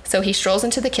 So he strolls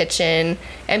into the kitchen.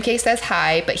 MK says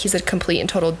hi, but he's a complete and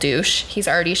total douche. He's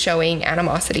already showing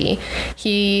animosity.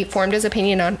 He formed his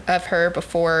opinion of her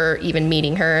before even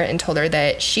meeting her and told her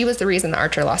that she was the reason that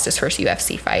Archer lost his first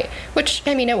UFC fight, which,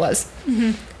 I mean, it was.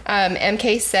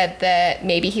 MK said that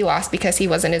maybe he lost because he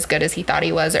wasn't as good as he thought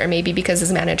he was, or maybe because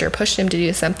his manager pushed him to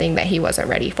do something that he wasn't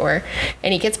ready for.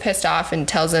 And he gets pissed off and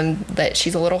tells him that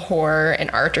she's a little whore, and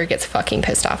Archer gets fucking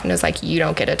pissed off and is like, you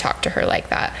don't get to talk to her like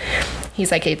that. He's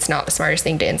like, it's not the smartest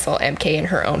thing to insult MK in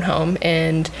her own home.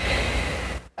 And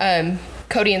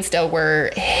Cody and Steele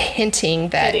were hinting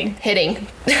that hitting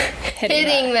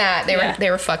that they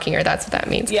were fucking her. That's what that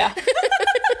means. Yeah.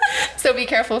 So be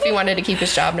careful if you wanted to keep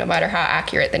his job, no matter how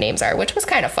accurate the names are, which was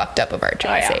kind of fucked up of Archer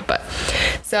to say. But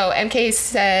so MK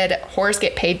said whores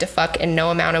get paid to fuck, and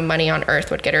no amount of money on earth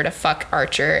would get her to fuck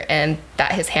Archer, and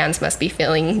that his hands must be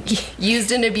feeling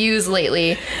used and abused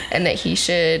lately, and that he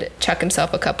should chuck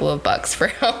himself a couple of bucks for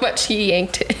how much he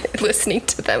yanked listening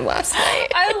to them last night.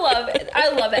 I love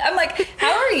it. I'm like,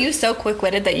 how are you so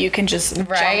quick-witted that you can just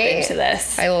jump into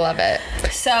this? I love it.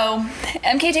 So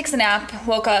MK takes a nap,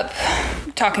 woke up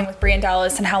talking with Brie and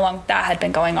Dallas and how long that had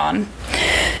been going on.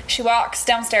 She walks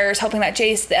downstairs hoping that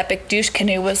Jace, the epic douche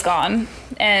canoe, was gone,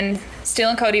 And Steele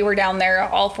and Cody were down there,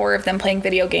 all 4 of them playing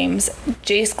video games.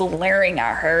 Jace glaring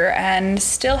at her, and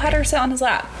Steele had her sit on his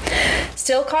lap.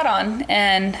 Steele caught on,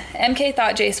 and MK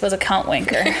thought Jace was a cunt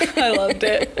wanker. I loved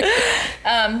it.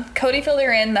 Cody filled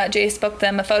her in that Jace booked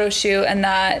them a photo shoot and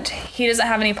that he doesn't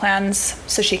have any plans,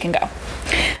 so she can go.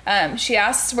 She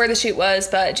asked where the shoot was,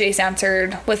 but Jace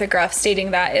answered with a gruff,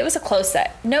 stating that it was a close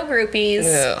set, no groupies,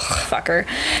 fucker,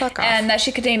 Fuck off. and that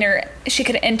she could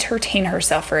entertain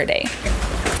herself for a day.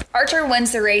 Archer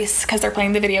wins the race because they're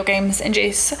playing the video games, and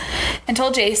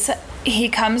told Jace she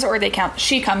comes or they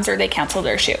cancel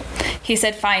their shoot. He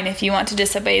said, fine, if you want to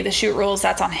disobey the shoot rules,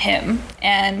 that's on him,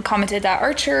 and commented that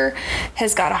Archer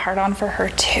has got a hard on for her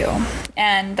too,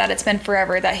 and that it's been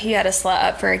forever that he had a slut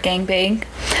up for a gangbang.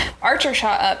 Archer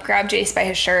shot up, grabbed Jace by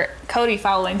his shirt, Cody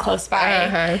following close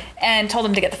by, and told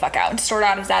him to get the fuck out and sort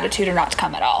out his attitude or not to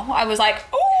come at all. I was like,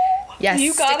 oh, yes,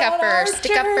 you got stick up Archer.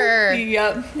 Stick up her.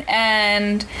 Yep.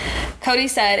 And Cody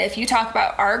said, if you talk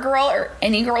about our girl or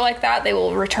any girl like that, they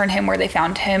will return him where they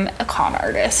found him, a con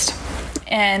artist.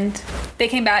 And they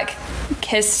came back,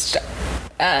 kissed.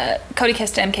 Cody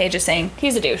kissed MK, just saying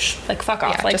he's a douche. Like, fuck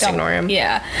off. Yeah, like, just don't ignore him.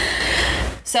 Yeah.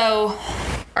 So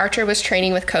Archer was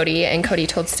training with Cody, and Cody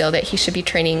told Steele that he should be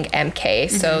training MK.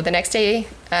 So the next day,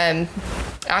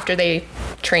 after they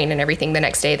trained and everything, the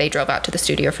next day they drove out to the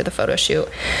studio for the photo shoot.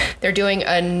 They're doing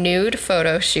a nude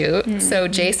photo shoot. So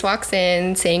Jace walks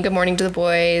in saying good morning to the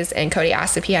boys, and Cody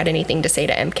asks if he had anything to say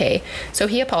to MK. So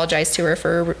he apologized to her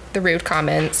for the rude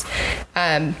comments,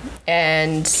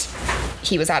 and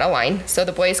he was out of line. So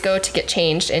the boys go to get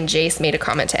changed, and Jace made a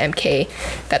comment to MK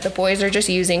that the boys are just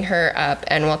using her up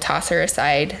and will toss her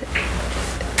aside.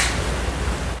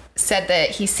 Said that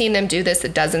he's seen them do this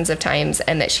dozens of times,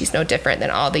 and that she's no different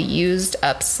than all the used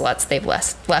up sluts they've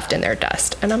left in their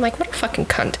dust. And I'm like, what a fucking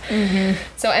cunt.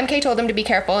 So MK told him to be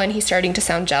careful, and he's starting to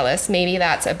sound jealous. Maybe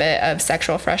that's a bit of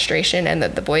sexual frustration, and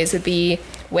that the boys would be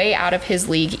way out of his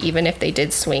league even if they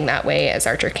did swing that way as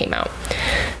Archer came out.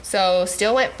 So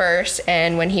Steele went first,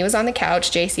 and when he was on the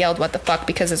couch, Jace yelled what the fuck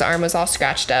because his arm was all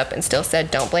scratched up, and Steele said,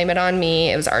 don't blame it on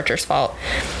me, it was Archer's fault.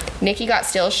 Nikki got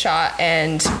Steele's shot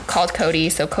and called Cody,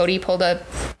 so Cody pulled a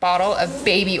bottle of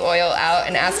baby oil out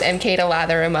and asked MK to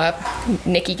lather him up.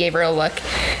 Nikki gave her a look.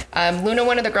 Luna,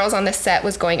 one of the girls on the set,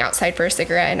 was going outside for a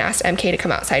cigarette and asked MK to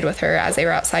come outside with her. As they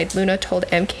were outside, Luna told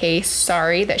MK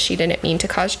sorry that she didn't mean to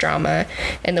cause drama,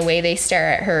 and the way they stare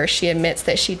at her, she admits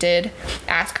that she did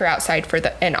ask her outside for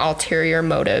an ulterior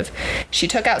motive. She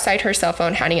took outside her cell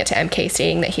phone, handing it to MK,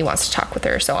 stating that he wants to talk with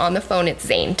her. So on the phone, it's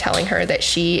Zane telling her that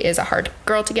she is a hard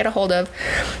girl to get a hold of,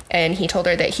 and he told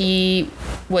her that he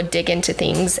would dig into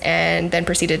things, and then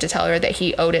proceeded to tell her that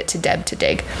he owed it to Deb to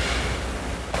dig,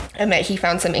 and that he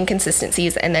found some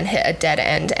inconsistencies and then hit a dead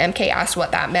end. MK asked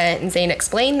what that meant, and Zane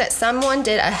explained that someone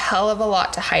did a hell of a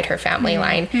lot to hide her family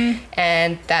line,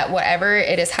 and that whatever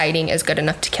it is hiding is good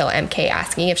enough to kill MK,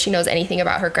 asking if she knows anything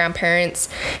about her grandparents,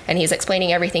 and he's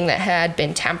explaining everything that had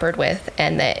been tampered with,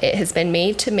 and that it has been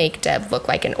made to make Deb look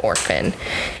like an orphan.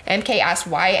 MK asked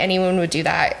why anyone would do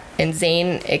that, and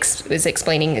Zane is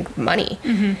explaining money.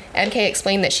 MK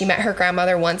explained that she met her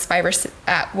grandmother once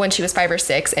when she was 5 or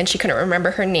 6, and she couldn't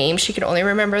remember her name. She could only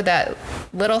remember that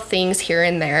little things here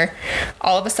and there.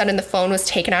 All of a sudden, the phone was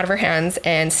taken out of her hands,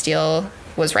 and Steele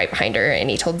was right behind her, and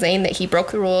he told Zane that he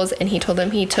broke the rules, and he told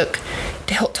him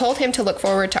told him to look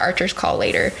forward to Archer's call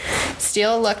later.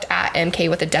 Steele looked at MK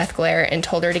with a death glare and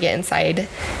told her to get inside,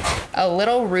 a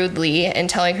little rudely, and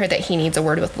telling her that he needs a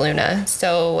word with Luna.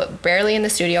 So barely in the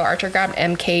studio, Archer grabbed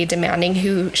MK, demanding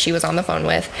who she was on the phone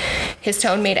with. His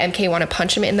tone made MK want to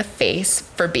punch him in the face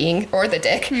for being a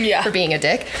dick. He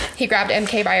grabbed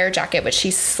MK by her jacket, which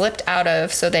she slipped out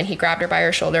of, so then he grabbed her by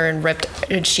her shoulder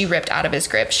and she ripped out of his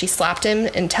grip. She slapped him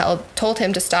and told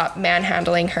him to stop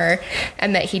manhandling her,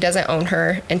 and that he doesn't own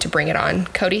her, and to bring it on.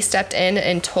 Cody stepped in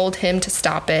and told him to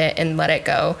stop it and let it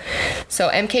go. So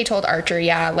MK told Archer,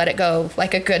 yeah, let it go,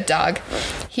 like a good dog.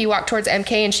 He walked towards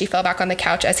MK, and she fell back on the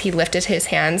couch as he lifted his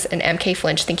hands, and MK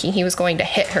flinched, thinking he was going to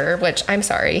hit her, which I'm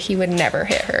sorry, he would never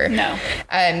hit her. No.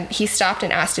 He stopped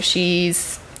and asked if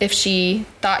she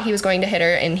thought he was going to hit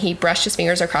her, and he brushed his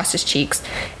fingers across his cheeks,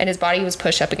 and his body was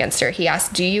pushed up against her. He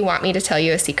asked, do you want me to tell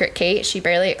you a secret, Kate? She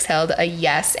barely exhaled a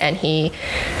yes, and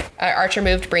Archer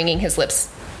moved, bringing his lips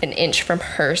an inch from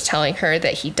hers, telling her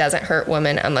that he doesn't hurt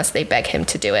women unless they beg him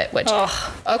to do it, which,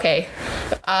 okay,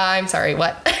 I'm sorry,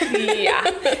 what? Yeah.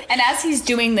 And as he's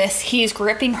doing this, he's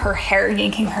gripping her hair,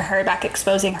 yanking her hair back,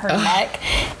 exposing her neck,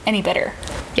 and he bit her.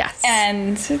 Yes.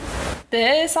 And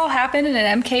this all happened,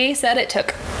 and MK said it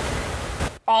took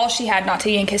all she had not to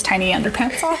yank his tiny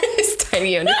underpants off.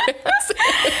 tiny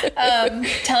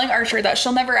underpants. Telling Archer that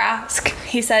she'll never ask.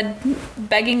 He said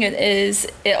begging is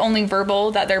only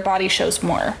verbal, that their body shows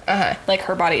more. Like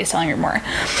her body is telling her more.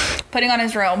 Putting on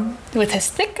his robe, with his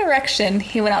thick erection,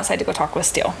 he went outside to go talk with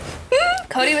Steele.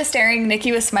 Cody was staring,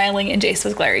 Nikki was smiling, and Jace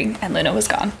was glaring, and Luna was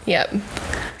gone. Yep.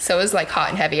 So it was like hot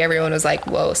and heavy. Everyone was like,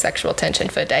 whoa, sexual tension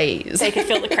for days. They could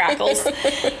feel the crackles.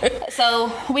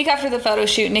 So a week after the photo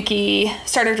shoot, Nikki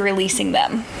started releasing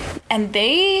them. And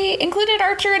they included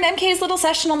Archer and MK's little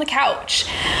session on the couch.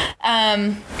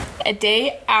 A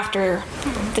day after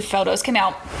the photos came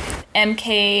out,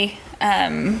 MK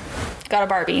got a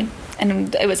Barbie,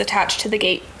 and it was attached to the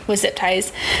gate with zip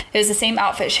ties. It was the same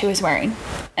outfit she was wearing.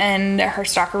 And her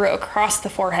stalker wrote across the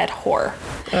forehead, whore.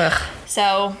 Ugh.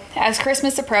 So as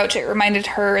Christmas approached, it reminded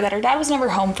her that her dad was never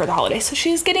home for the holidays. So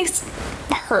she was getting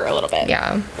hurt a little bit.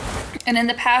 Yeah. And in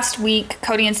the past week,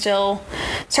 Cody and Still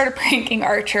started pranking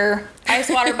Archer. Ice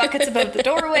water buckets above the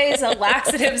doorways,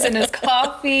 laxatives in his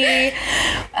coffee.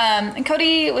 And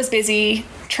Cody was busy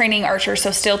training Archer,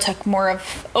 so Still took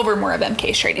over more of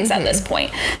MK's trainings at this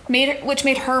point, which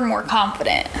made her more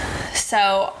confident.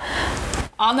 So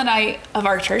on the night of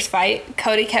Archer's fight,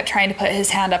 Cody kept trying to put his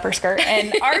hand up her skirt,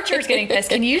 and Archer's getting pissed.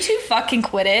 Can you two fucking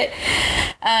quit it?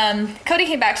 Cody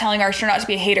came back telling Archer not to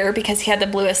be a hater because he had the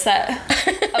bluest set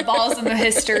of balls in the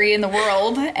history in the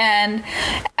world, and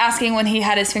asking when he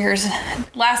had his fingers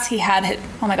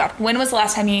when was the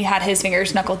last time he had his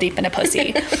fingers knuckle deep in a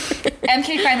pussy?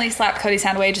 MK finally slapped Cody's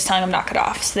hand away, just telling him knock it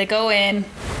off. So they go in,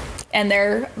 and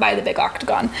they're by the big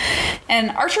octagon.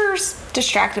 And Archer's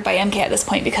distracted by MK at this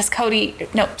point because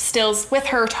Still's with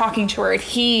her, talking to her, and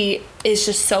he is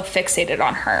just so fixated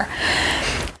on her.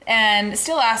 And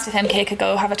Still asked if MK could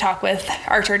go have a talk with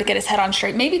Archer to get his head on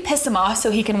straight, maybe piss him off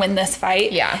so he can win this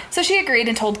fight. Yeah. So she agreed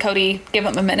and told Cody, give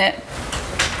him a minute.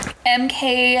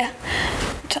 MK,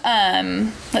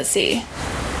 let's see.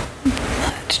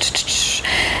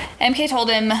 MK told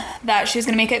him that she was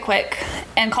going to make it quick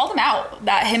and called him out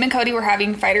that him and Cody were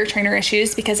having fighter-trainer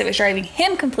issues because it was driving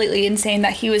him completely insane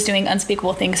that he was doing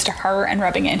unspeakable things to her and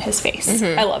rubbing it in his face.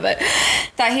 I love it.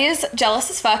 That he is jealous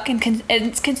as fuck and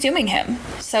it's consuming him.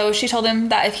 So she told him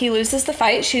that if he loses the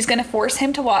fight, she's going to force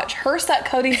him to watch her suck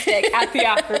Cody's dick at the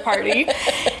after party.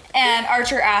 And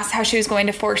Archer asked how she was going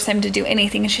to force him to do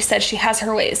anything, and she said she has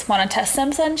her ways. Want to test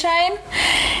some, sunshine?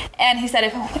 And he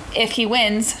said if he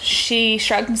wins, she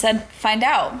shrugged and said, find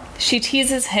out. She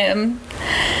teases him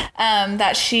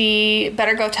that she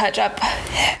better go touch up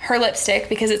her lipstick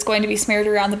because it's going to be smeared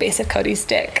around the base of Cody's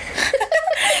dick.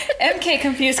 MK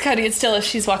confused Cody and Still as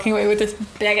she's walking away with this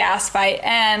big ass fight,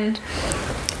 and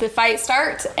the fight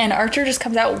starts, and Archer just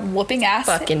comes out whooping ass.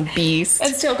 Fucking beast.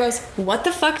 And Still goes, what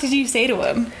the fuck did you say to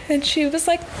him? And she was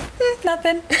like,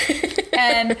 nothing.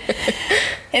 And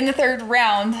in the third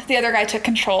round, the other guy took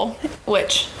control,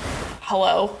 which,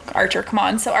 hello, Archer, come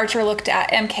on. So Archer looked at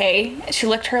MK, she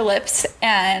licked her lips,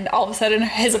 and all of a sudden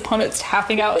his opponent's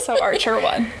tapping out, so Archer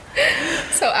won.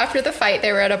 So after the fight,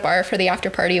 they were at a bar for the after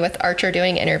party with Archer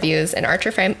doing interviews, and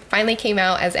Archer finally came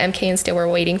out as MK and Still were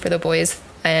waiting for the boys,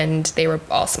 and they were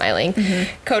all smiling.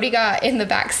 Cody got in the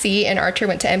back seat, and Archer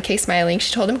went to MK smiling.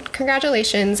 She told him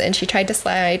congratulations, and she tried to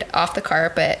slide off the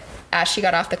car, but as she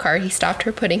got off the car, he stopped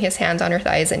her, putting his hands on her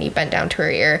thighs, and he bent down to her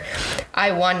ear.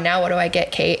 I won. Now what do I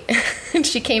get, Kate? And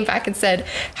she came back and said,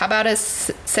 how about a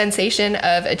sensation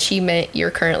of achievement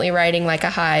you're currently riding like a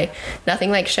high?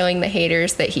 Nothing like showing the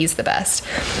haters that he's the best.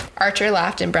 Archer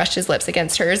laughed and brushed his lips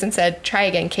against hers and said, try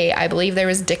again, Kate. I believe there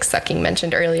was dick sucking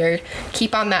mentioned earlier.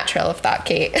 Keep on that trail of thought,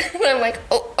 Kate. And I'm like,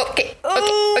 okay.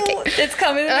 It's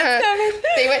coming. It's coming.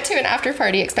 They went to an after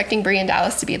party expecting Bree and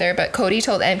Dallas to be there, but Cody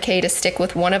told MK to stick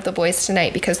with one of the boys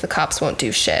tonight because the cops won't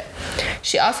do shit.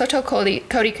 She also told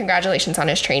Cody congratulations on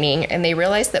his training, and they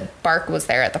realized that Bark was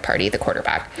there at the party, the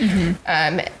quarterback,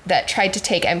 that tried to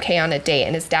take MK on a date,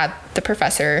 and his dad, the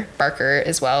professor, Barker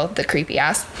as well, the creepy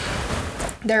ass.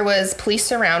 There was police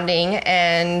surrounding,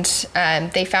 and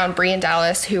they found Bree and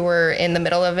Dallas, who were in the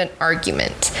middle of an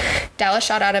argument. Dallas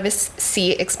shot out of his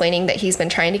seat, explaining that he's been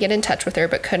trying to get in touch with her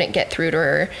but couldn't get through to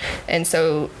her, and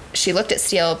so she looked at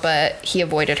Steele, but he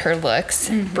avoided her looks.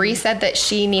 Bree said that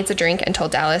she needs a drink and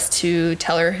told Dallas to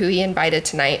tell her who he invited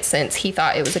tonight since he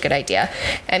thought it was a good idea.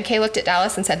 MK looked at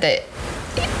Dallas and said that...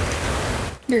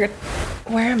 You're good.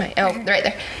 where am I? Oh, right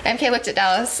there. MK looked at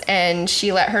Dallas and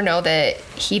she let her know that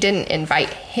he didn't invite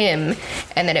him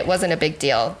and that it wasn't a big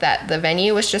deal, that the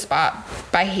venue was just bought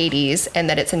by Hades and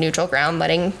that it's a neutral ground,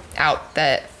 letting out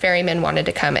that Ferryman wanted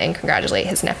to come and congratulate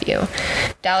his nephew.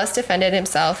 Dallas defended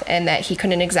himself and that he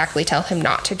couldn't exactly tell him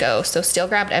not to go, so Steele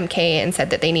grabbed MK and said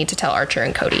that they need to tell Archer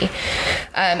and Cody.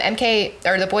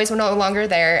 The boys were no longer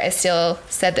there as Steele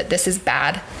said that this is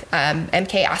bad.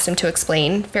 MK asked him to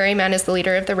explain. Ferryman is the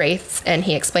leader of the Wraiths, and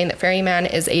he explained that Ferryman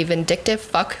is a vindictive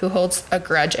fuck who holds a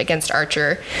grudge against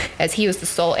Archer, as he was the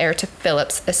sole heir to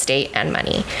Philip's estate and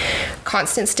money.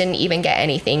 Constance didn't even get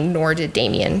anything, nor did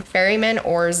Damien, Ferryman,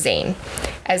 or Zane.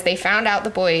 As they found the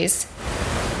boys,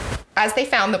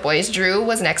 Drew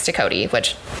was next to Cody,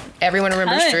 which everyone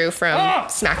remembers Drew from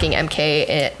smacking MK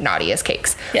at Nadia's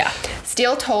cakes. Yeah.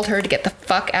 Steele told her to get the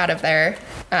fuck out of there,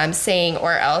 saying,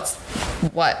 or else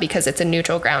what, because it's a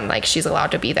neutral ground, like she's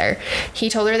allowed to be there. He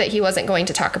told her that he wasn't going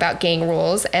to talk about gang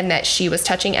rules and that she was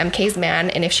touching MK's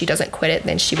man, and if she doesn't quit it,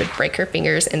 then she would break her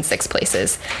fingers in 6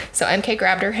 places. So MK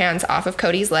grabbed her hands off of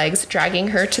Cody's legs, dragging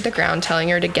her to the ground, telling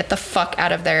her to get the fuck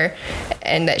out of there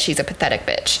and that she's a pathetic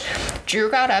bitch. Drew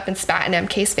got up and spat in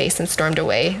MK's face and stormed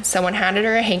away. Someone handed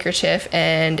her a handkerchief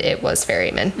and it was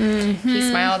Ferryman. Mm-hmm. He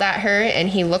smiled at her and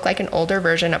he looked like an older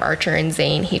version of Archer and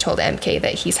Zane. He told MK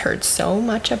that he's heard so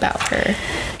much about her.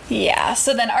 Yeah,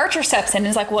 so then Archer steps in and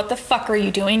is like, what the fuck are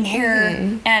you doing here?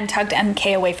 Mm-hmm. And tugged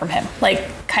MK away from him, like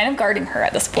kind of guarding her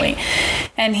at this point.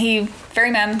 And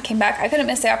Ferryman came back. I couldn't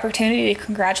miss the opportunity to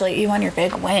congratulate you on your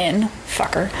big win,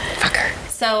 fucker.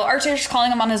 So Archer's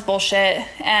calling him on his bullshit,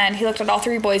 and he looked at all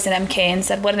 3 boys and MK and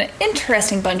said, what an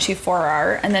interesting bunch you 4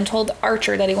 are, and then told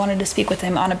Archer that he wanted to speak with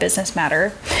him on a business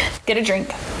matter, get a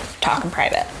drink, talk in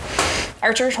private.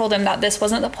 Archer told him that this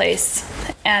wasn't the place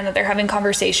and that they're having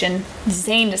conversation.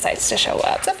 Zane decides to show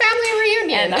up. It's a family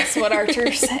reunion. And that's what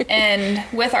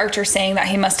with Archer saying that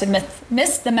he must have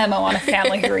missed the memo on a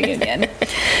family reunion.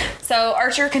 So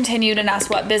Archer continued and asked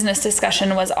what business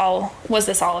discussion was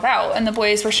this all about, and the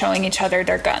boys were showing each other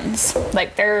their guns.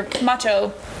 Like, they're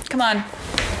macho. Come on.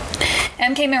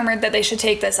 MK murmured that they should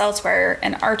take this elsewhere,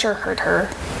 and Archer heard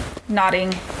her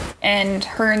nodding, and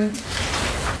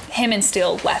him and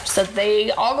Steele left. So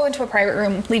they all go into a private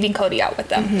room, leaving Cody out with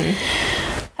them.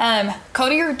 Mm-hmm.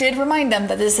 Cody did remind them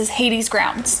that this is Hades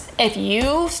grounds. If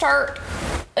you start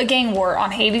a gang war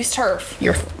on Hades turf,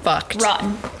 you're fucked.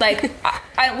 Run. Like,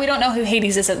 we don't know who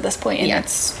Hades is at this point.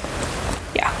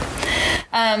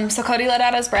 And so Cody let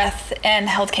out his breath and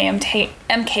held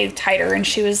MK tighter, and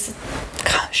she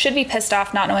should be pissed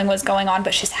off not knowing what's going on,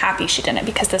 but she's happy she didn't,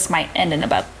 because this might end in a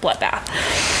bloodbath.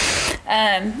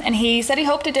 And he said he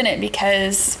hoped it didn't,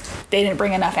 because they didn't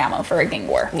bring enough ammo for a gang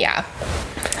war. Yeah.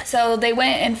 So they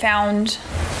went and found...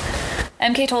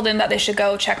 MK told him that they should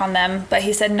go check on them, but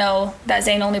he said no, that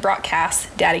Zane only brought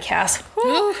Daddy Cass,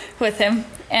 with him,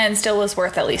 and still was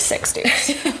worth at least 6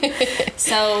 dudes.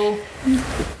 So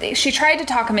she tried to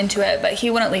talk him into it, but he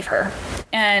wouldn't leave her.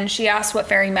 And she asked what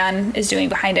Ferryman is doing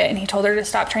behind it, and he told her to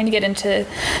stop trying to get into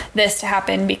this to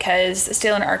happen, because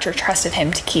Steele and Archer trusted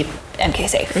him to keep MK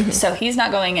safe. Mm-hmm. So he's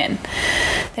not going in.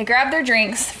 They grab their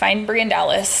drinks, find Bree and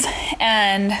Dallas,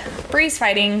 and Bree's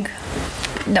straddling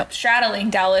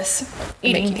Dallas,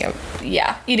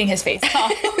 eating his face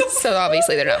off. So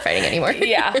obviously they're not fighting anymore.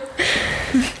 Yeah.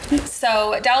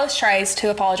 So Dallas tries to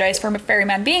apologize for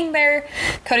Ferryman being there.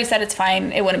 Cody said it's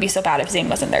fine. It wouldn't be so bad if Zane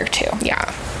wasn't there too.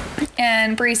 Yeah.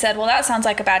 And Bree said, well, that sounds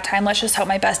like a bad time. Let's just hope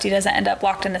my bestie doesn't end up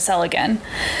locked in a cell again.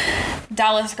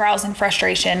 Dallas growls in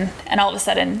frustration, and all of a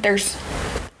sudden there's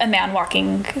a man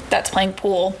walking that's playing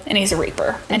pool, and he's a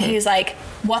Reaper. Mm-hmm. And he's like,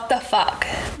 what the fuck?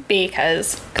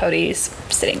 Because Cody's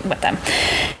sitting with them.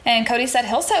 And Cody said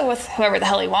he'll sit with whoever the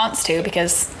hell he wants to,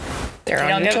 because they're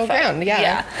on neutral ground.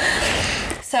 Yeah.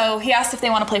 So he asked if they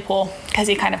want to play pool, because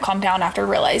he kind of calmed down after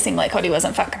realizing like Cody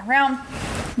wasn't fucking around.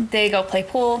 They go play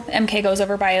pool. MK goes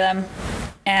over by them,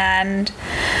 and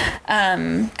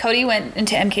Cody went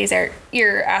into MK's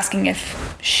ear asking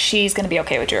if she's going to be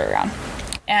okay with Drew around.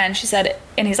 And she said,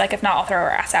 and he's like, if not, I'll throw her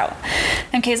ass out.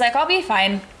 And Kay's like, I'll be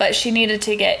fine. But she needed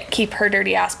to keep her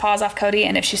dirty ass paws off Cody.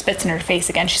 And if she spits in her face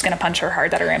again, she's going to punch her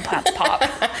hard that her implants pop.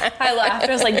 I laughed.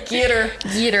 I was like, get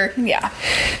her. Yeah.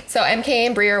 So MK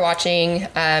and Bree are watching.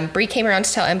 Bree came around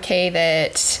to tell MK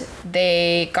that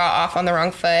they got off on the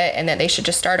wrong foot and that they should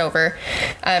just start over.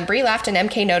 Bree laughed, and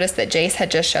MK noticed that Jace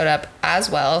had just showed up as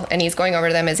well, and he's going over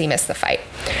to them as he missed the fight.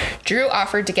 Drew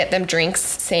offered to get them drinks,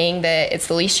 saying that it's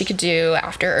the least she could do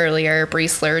after earlier. Bree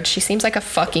slurred, she seems like a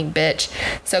fucking bitch.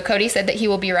 So Cody said that he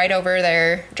will be right over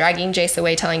there, dragging Jace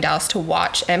away, telling Dallas to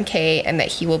watch MK and that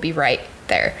he will be right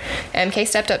there. MK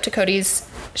stepped up to Cody's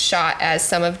shot as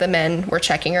some of the men were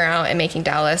checking her out and making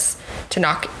Dallas tell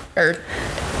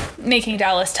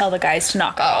the guys to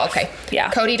knock her off. Okay. Yeah.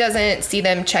 Cody doesn't see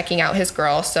them checking out his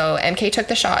girl, so MK took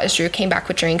the shot as Drew came back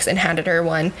with drinks and handed her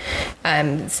one,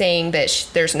 saying that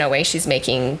there's no way she's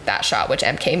making that shot, which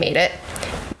MK made it.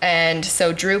 And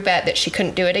so Drew bet that she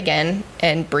couldn't do it again,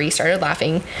 and Bree started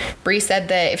laughing. Bree said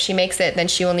that if she makes it, then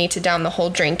she will need to down the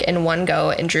whole drink in one go,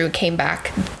 and Drew came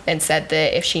back and said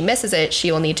that if she misses it,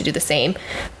 she will need to do the same,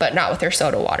 but not with her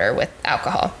soda water, with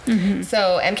alcohol. Mm-hmm.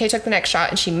 So MK took the next shot,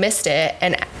 and she missed it,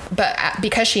 but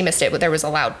because she missed it, there was a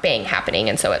loud bang happening,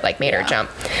 and so it made her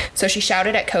jump. So she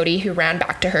shouted at Cody, who ran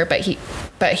back to her, but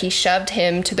he shoved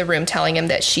him to the room, telling him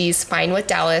that she's fine with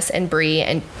Dallas and Bree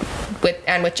and with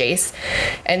Jace.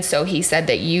 And so he said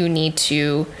that you need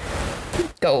to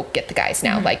go get the guys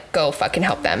now. Go fucking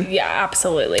help them. Yeah,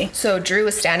 absolutely. So Drew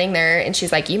was standing there, and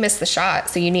she's like, you missed the shot,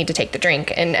 so you need to take the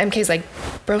drink. And MK's like,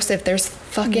 bro, Sif, there's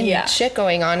fucking shit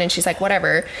going on. And she's like,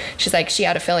 whatever. She's like, she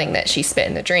had a feeling that she spit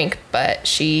in the drink, but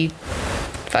she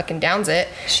fucking downs it.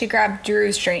 She grabbed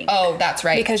Drew's drink. Oh, that's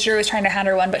right. Because Drew was trying to hand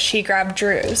her one, but she grabbed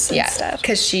Drew's instead.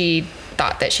 Because she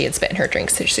thought that she had spit in her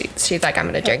drink, so she's like, I'm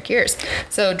gonna drink yours.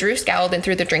 So Drew scowled and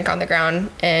threw the drink on the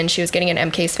ground, and she was getting in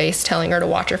MK's face, telling her to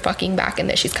watch her fucking back and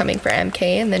that she's coming for MK,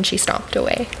 and then she stomped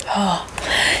away. Oh,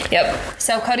 yep.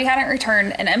 So Cody hadn't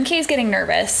returned, and MK's getting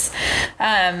nervous,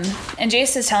 and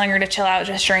Jace is telling her to chill out,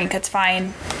 just drink, it's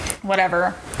fine,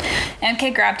 whatever.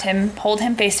 MK grabbed him, pulled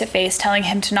him face to face, telling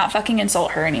him to not fucking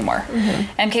insult her anymore.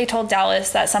 Mm-hmm. MK told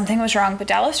Dallas that something was wrong, but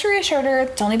Dallas reassured her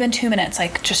it's only been 2 minutes,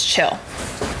 just chill.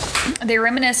 They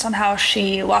reminisced on how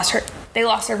they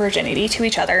lost their virginity to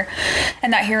each other,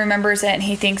 and that he remembers it and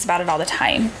he thinks about it all the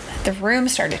time. The room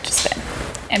started to spin,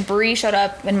 and Bree showed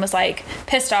up and was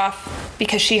pissed off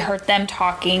because she heard them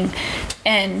talking,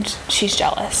 and she's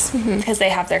jealous because they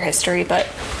have their history, but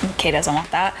MK doesn't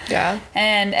want that. Yeah.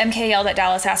 And MK yelled at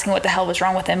Dallas, asking what the hell was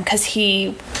wrong with him, because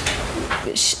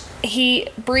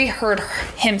Bree heard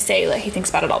him say that he thinks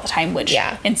about it all the time, which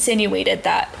insinuated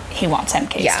that he wants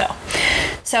MK still.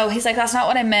 So he's like, that's not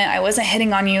what I meant. I wasn't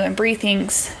hitting on you. And Bree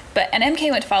thinks, and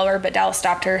MK went to follow her, but Dallas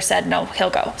stopped her, said, no, he'll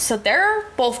go. So they're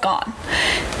both gone.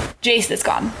 Jace is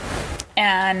gone.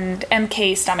 And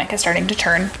MK's stomach is starting to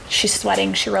turn. She's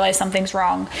sweating. She realized something's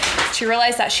wrong. She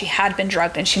realized that she had been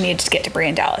drugged and she needed to get to Bree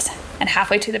and Dallas. And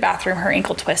halfway to the bathroom, her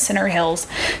ankle twists in her heels.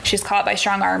 She's caught by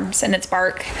strong arms, and it's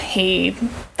Bark. He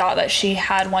thought that she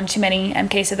had one too many.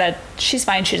 MK said that she's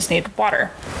fine, she just needed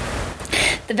water.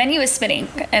 The venue is spinning,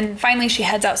 and finally she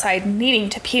heads outside needing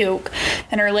to puke,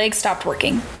 and her legs stopped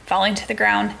working, falling to the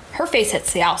ground. Her face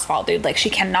hits the asphalt, dude. She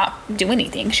cannot do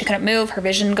anything. She couldn't move. Her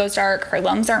vision goes dark. Her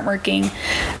lungs aren't working.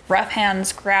 Rough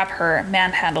hands grab her,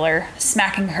 manhandle her,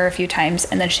 smacking her a few times,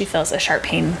 and then she feels a sharp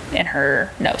pain in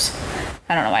her nose.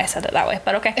 I don't know why I said it that way,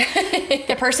 but okay.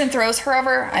 The person throws her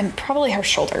over, probably her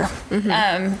shoulder.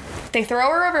 Mm-hmm. They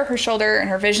throw her over her shoulder, and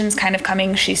her vision's kind of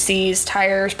coming. She sees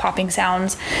tires, popping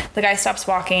sounds. The guy stops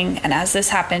walking, and as this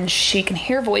happens, she can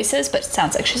hear voices, but it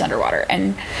sounds like she's underwater.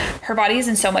 And her body is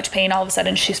in so much pain, all of a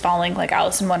sudden she's falling like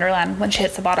Alice in Wonderland. When she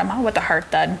hits the bottom with a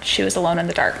heart thud, she was alone in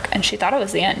the dark, and she thought it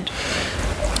was the end.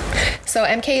 So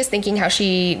MK is thinking how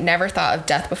she never thought of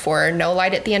death before. No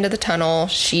light at the end of the tunnel.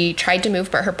 She tried to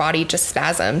move, but her body just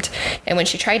spasmed. And when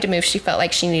she tried to move, she felt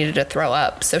like she needed to throw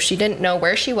up. So she didn't know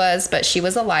where she was, but she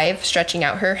was alive. Stretching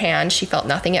out her hand, she felt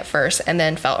nothing at first, and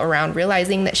then felt around,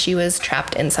 realizing that she was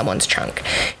trapped in someone's trunk.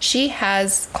 She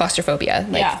has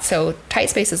claustrophobia. So tight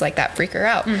spaces like that freak her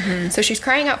out. Mm-hmm. So she's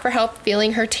crying out for help,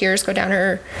 feeling her tears go down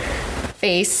her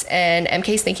face, and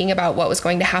MK's thinking about what was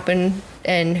going to happen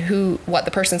and what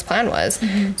the person's plan was.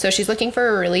 Mm-hmm. So she's looking for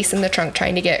a release in the trunk,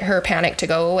 trying to get her panic to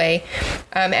go away.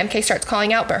 MK starts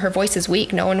calling out, but her voice is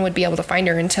weak. No one would be able to find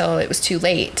her until it was too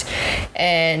late,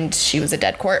 and she was a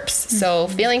dead corpse. Mm-hmm. So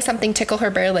feeling something tickle her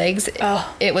bare legs,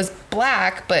 it was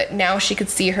black, but now she could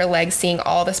see her legs, seeing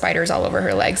all the spiders all over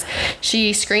her legs.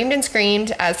 She screamed and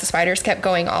screamed as the spiders kept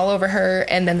going all over her,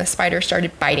 and then the spider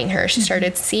started biting her. She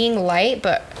started seeing light,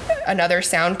 but another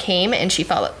sound came, and she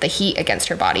felt the heat against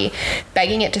her body.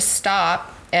 Begging it to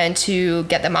stop and to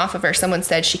get them off of her, someone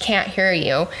said, she can't hear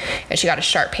you, and she got a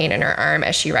sharp pain in her arm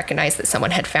as she recognized that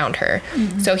someone had found her.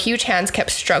 Mm-hmm. So huge hands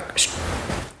kept stroking.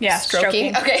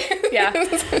 Okay. Yeah.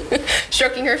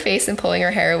 Stroking her face and pulling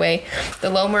her hair away. The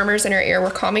low murmurs in her ear were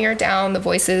calming her down. The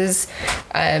voice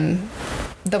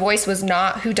was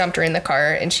not who dumped her in the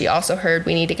car, and she also heard,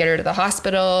 we need to get her to the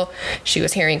hospital. She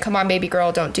was hearing, come on, baby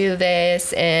girl, don't do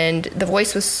this. And the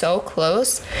voice was so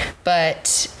close,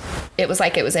 but it was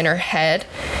like it was in her head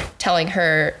telling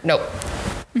her, nope.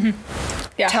 Mm-hmm.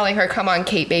 telling her, come on,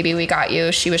 Kate, baby, we got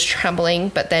you. She was trembling,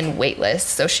 but then weightless.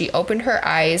 So she opened her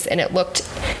eyes, and it looked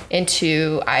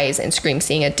into eyes and screamed,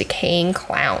 seeing a decaying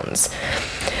clowns.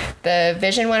 The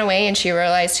vision went away, and she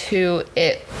realized who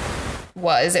it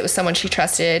was. It was someone she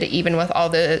trusted, even with all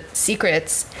the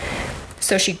secrets.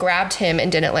 So she grabbed him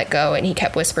and didn't let go, and he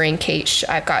kept whispering, Kate,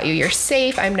 I've got you. You're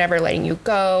safe. I'm never letting you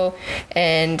go.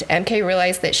 And MK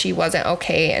realized that she wasn't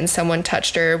okay, and someone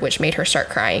touched her, which made her start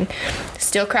crying.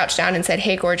 Still crouched down and said,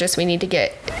 hey, gorgeous, we need to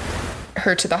get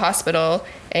her to the hospital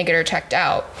and get her checked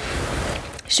out.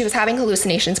 She was having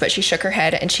hallucinations, but she shook her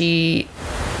head, and she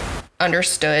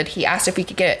understood. He asked if we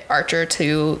could get Archer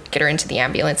to get her into the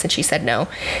ambulance, and she said no.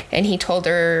 And he told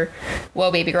her,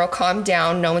 whoa, baby girl, calm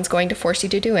down. No one's going to force you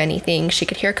to do anything. She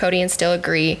could hear Cody and still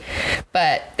agree,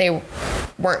 but they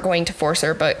weren't going to force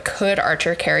her. But could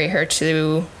Archer carry her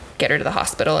to get her to the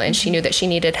hospital? And she knew that she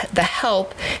needed the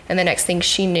help. And the next thing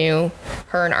she knew,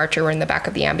 her and Archer were in the back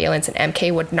of the ambulance, and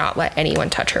MK would not let anyone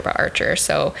touch her but Archer.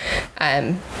 So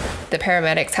the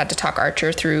paramedics had to talk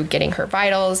Archer through getting her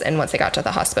vitals, and once they got to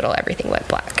the hospital, everything went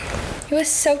black. It was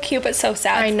so cute, but so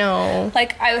sad. I know.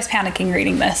 Like, I was panicking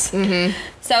reading this. Mm-hmm.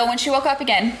 So when she woke up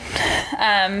again,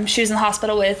 she was in the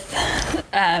hospital with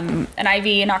an IV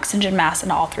and oxygen mask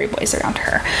and all 3 boys around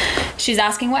her. She's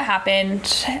asking what happened,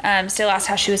 still asked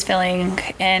how she was feeling,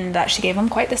 and that she gave him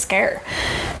quite the scare.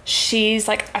 She's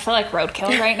like, I feel like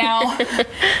roadkill right now.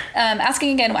 Asking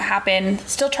again what happened,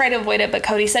 still tried to avoid it, but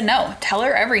Cody said no, tell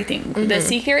her everything. Mm-hmm. The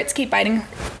secrets keep biting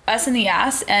us in the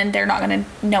ass, and they're not going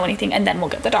to know anything, and then we'll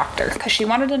get the doctor, because she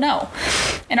wanted to know.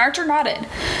 And Archer nodded.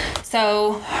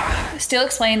 So still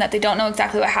explained that they don't know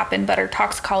exactly what happened, but her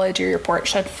toxicology report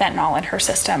showed fentanyl in her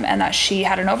system and that she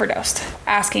had an overdose.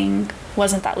 Asking,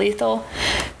 wasn't that lethal?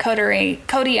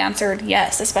 Cody answered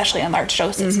yes, especially in large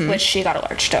doses, which she got a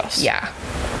large dose. Yeah.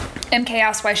 MK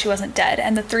asked why she wasn't dead,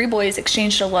 and the 3 boys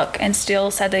exchanged a look and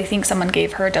still said they think someone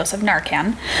gave her a dose of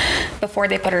Narcan before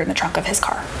they put her in the trunk of his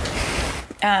car.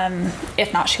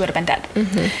 If not, she would have been dead.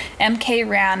 Mm-hmm. MK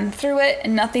ran through it,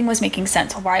 and nothing was making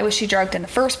sense. Why was she drugged in the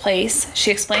first place? She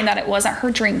explained that it wasn't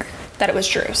her drink, that it was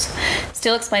Drew's.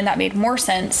 Still explained that made more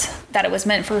sense, that it was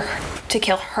meant to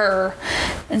kill her,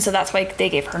 and so that's why they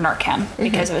gave her Narcan,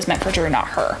 because it was meant for Drew, not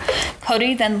her.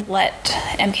 Cody then let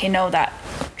MK know that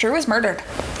Drew was murdered.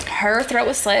 Her throat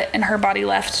was slit and her body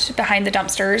left behind the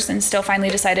dumpsters, and still finally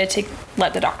decided to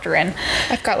let the doctor in.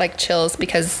 I've got like chills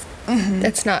because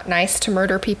it's not nice to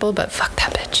murder people, but fuck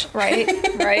that bitch. Right.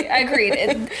 I agreed.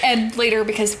 And later,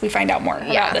 because we find out more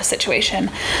about this situation.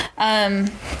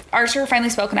 Archer finally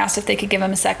spoke and asked if they could give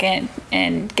him a second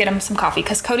and get him some coffee,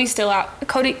 because Cody still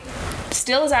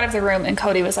is out of the room, and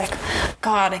Cody was like,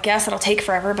 God, I guess it'll take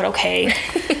forever, but okay.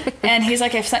 And he's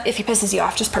like, if he pisses you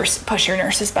off, just push your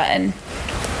nurse's button.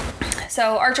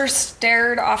 So Archer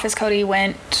stared off as Cody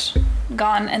went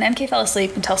gone, and MK fell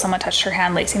asleep until someone touched her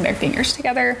hand, lacing their fingers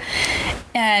together.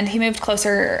 And he moved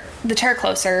the chair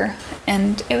closer,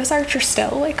 and it was Archer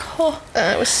still, like, oh.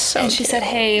 It was so And she said,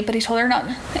 hey, but he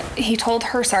told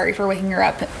her sorry for waking her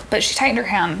up, but she tightened her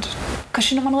hand because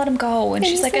she didn't want to let him go. And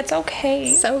she's like, it's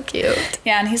okay. So cute.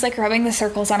 Yeah, and he's like rubbing the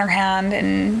circles on her hand,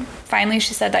 and finally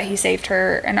she said that he saved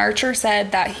her, and Archer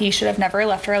said that he should have never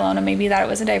left her alone, and maybe that it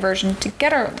was a diversion to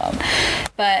get her alone.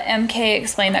 But MK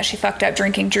explained that she fucked up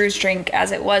drinking Drew's drink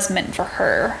as it was meant for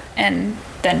her, and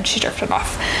then she drifted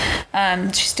off.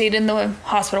 She stayed in the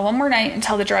hospital one more night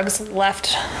until the drugs got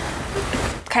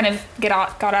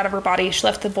out of her body. She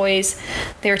left the boys.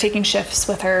 They were taking shifts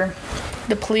with her.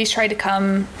 The police tried to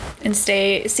come and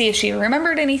see if she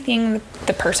remembered anything,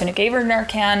 the person who gave her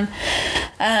Narcan,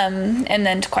 and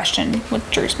then to question with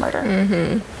Drew's murder.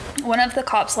 Mm-hmm. One of the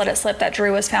cops let it slip that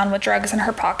Drew was found with drugs in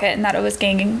her pocket and that it was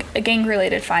a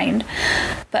gang-related find.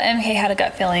 But MK had a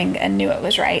gut feeling and knew it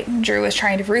was right. Drew was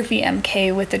trying to roofie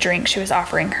MK with the drink she was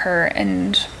offering her,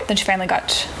 and then she finally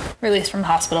got released from the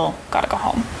hospital, got to go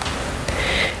home.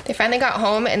 They finally got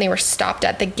home, and they were stopped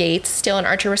at the gates. Still, and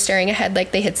Archer was staring ahead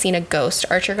like they had seen a ghost.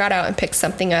 Archer got out and picked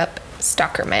something up.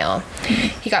 Stalker mail.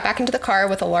 He got back into the car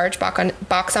with a large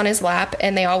box on his lap,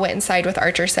 and they all went inside with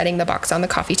Archer setting the box on the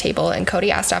coffee table, and Cody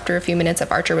asked after a few minutes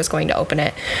if Archer was going to open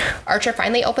it. Archer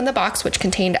finally opened the box, which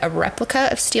contained a replica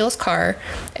of Steele's car,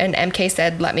 and MK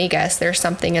said, let me guess, there's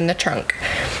something in the trunk.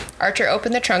 Archer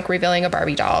opened the trunk, revealing a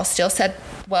Barbie doll. Steele said,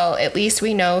 well, at least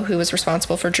we know who was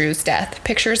responsible for Drew's death.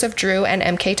 Pictures of Drew and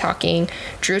MK talking,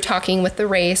 Drew talking with the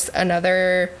race,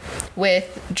 another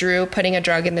with Drew putting a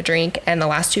drug in the drink, and the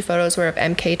last 2 photos were of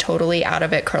MK totally out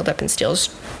of it, curled up in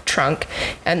Steele's trunk,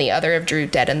 and the other of Drew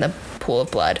dead in the pool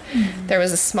of blood. Mm-hmm. There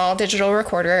was a small digital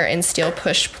recorder, and Steele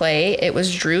pushed play. It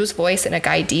was Drew's voice and a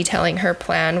guy detailing her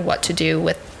plan what to do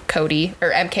with Cody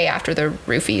or MK after the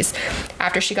roofies.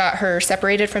 After she got her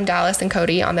separated from Dallas and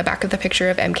Cody, on the back of the picture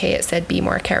of MK, it said, "Be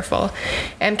more careful."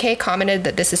 MK commented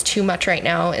that this is too much right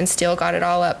now and still got it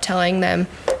all up, telling them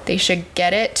they should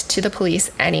get it to the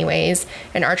police anyways.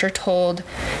 And Archer told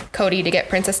Cody to get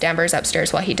Princess Danvers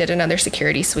upstairs while he did another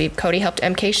security sweep. Cody helped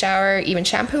MK shower, even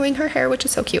shampooing her hair, which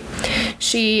is so cute.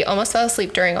 She almost fell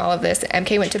asleep during all of this.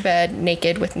 MK went to bed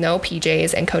naked with no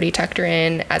PJs, and Cody tucked her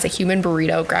in as a human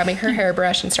burrito, grabbing her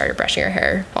hairbrush and started brushing her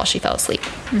hair while she fell asleep.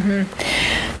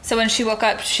 So when she woke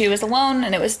up, she was alone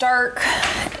and it was dark,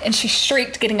 and she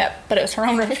shrieked getting up, but it was her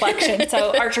own reflection.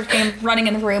 So Archer came running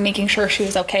in the room, making sure she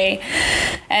was okay.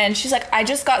 And she's like, "I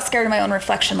just got scared of my own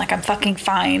reflection. Like, I'm fucking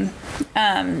fine."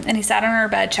 And he sat on her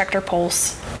bed, checked her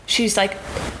pulse. She's like,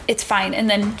 "It's fine." And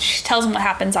then she tells him what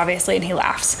happens, obviously, and he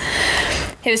laughs.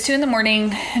 It was 2 a.m,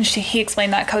 and he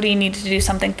explained that Cody needed to do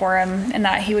something for him and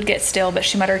that he would get still, but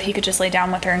she muttered he could just lay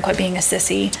down with her and quit being a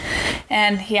sissy.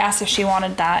 And he asked if she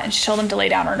wanted that, and she told him to lay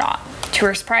down or not. To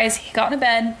her surprise, he got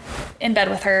in bed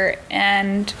with her,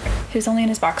 and he was only in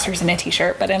his boxers and a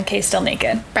t-shirt, but MK's still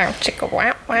naked. Bow, chicka,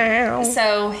 wow, wow.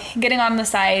 So, getting on the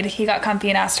side, he got comfy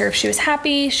and asked her if she was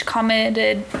happy. She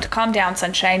commented, "Calm down,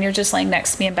 sunshine. You're just laying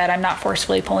next to me in bed. I'm not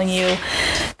forcefully pulling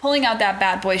out that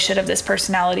bad boy shit of this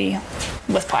personality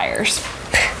with pliers."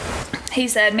 He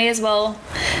said, "May as well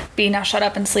be, now shut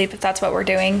up and sleep if that's what we're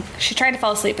doing." She tried to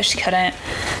fall asleep, but she couldn't.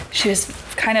 She was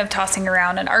kind of tossing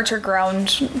around, and Archer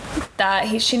groaned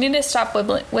that she needed to stop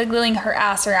wiggling her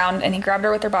ass around, and he grabbed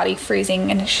her with her body,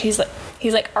 freezing, and he's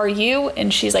like, "Are you?"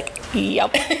 And she's like,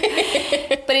 "Yup."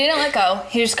 But he didn't let go.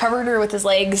 He just covered her with his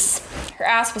legs. Her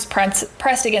ass was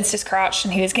pressed against his crotch,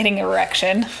 and he was getting an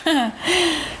erection.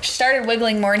 She started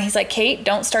wiggling more, and he's like, "Kate,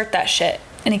 don't start that shit."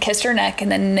 And he kissed her neck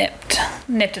and then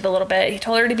nipped it a little bit. He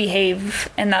told her to behave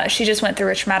and that she just went through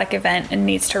a traumatic event and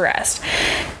needs to rest.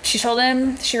 She told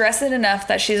him she rested enough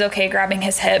that she's okay grabbing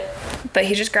his hip, but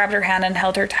he just grabbed her hand and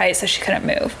held her tight so she couldn't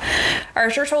move.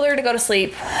 Archer told her to go to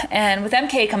sleep, and with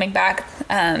MK coming back,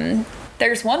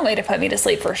 there's one way to put me to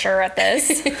sleep for sure at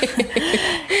this.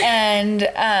 And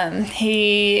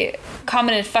he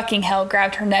commented, "Fucking hell,"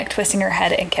 grabbed her neck, twisting her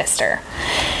head, and kissed her.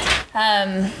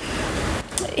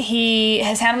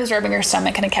 His hand was rubbing her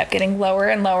stomach, and it kept getting lower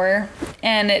and lower,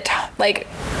 and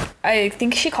I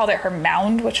think she called it her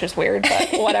mound, which was weird,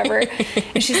 but whatever.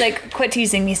 And she's like, "Quit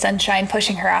teasing me, sunshine,"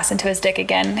 pushing her ass into his dick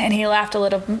again. And he laughed a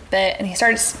little bit, and he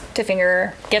starts to finger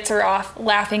her, gets her off,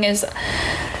 laughing as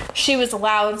she was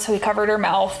loud, so he covered her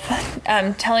mouth,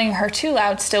 telling her too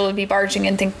loud still would be barging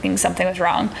and thinking something was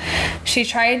wrong. She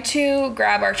tried to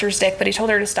grab Archer's dick, but he told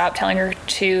her to stop, telling her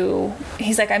to,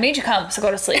 he's like, "I made you come, so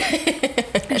go to sleep."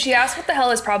 And she asked what the hell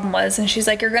his problem was, and she's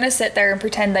like, "You're gonna sit there and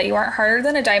pretend that you aren't harder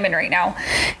than a diamond right now."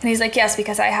 And he's like, "Yes,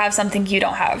 because I have something you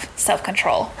don't have,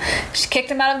 self-control." She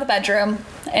kicked him out of the bedroom,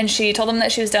 and she told him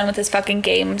that she was done with his fucking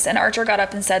games, and Archer got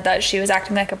up and said that she was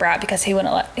acting like a brat because he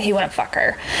wouldn't fuck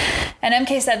her. And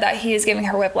MK said that he is giving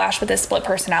her whiplash with his split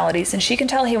personalities, and she can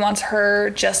tell he wants her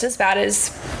just as bad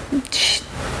as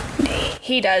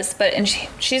he does, and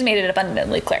she's made it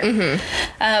abundantly clear.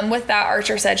 With that,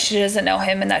 Archer said she doesn't know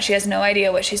him and that she has no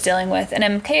idea what she's dealing with, and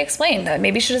MK explained that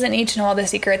maybe she doesn't need to know all the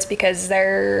secrets because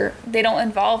they don't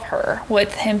involve her,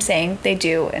 with him saying they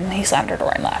do, and he slammed her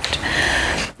door and left.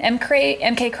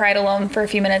 MK cried alone for a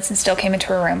few minutes and still came into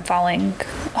her room,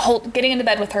 getting into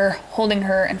bed with her, holding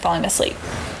her, and falling asleep.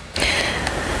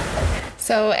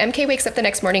 So MK wakes up the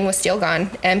next morning with Steele gone.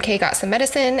 MK got some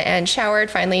medicine and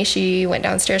showered. Finally, she went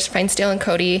downstairs to find Steele and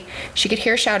Cody. She could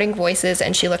hear shouting voices,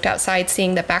 and she looked outside,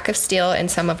 seeing the back of Steele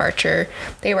and some of Archer.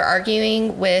 They were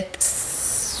arguing with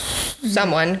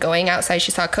someone. Going outside,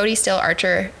 she saw Cody, Steele,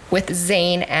 Archer with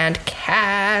Zane and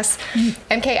Cass.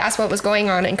 MK asked what was going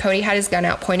on, and Cody had his gun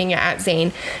out, pointing it at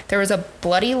Zane. There was a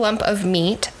bloody lump of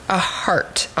meat, a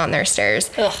heart, on their stairs.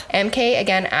 Ugh. MK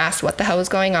again asked what the hell was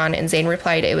going on, and Zane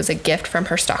replied it was a gift from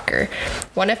her stalker.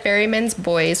 One of Ferryman's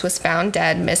boys was found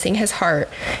dead, missing his heart.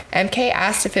 MK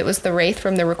asked if it was the wraith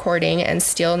from the recording, and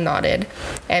Steele nodded.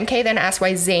 MK then asked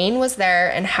why Zane was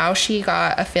there and how she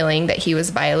got a feeling that he was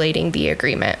violating the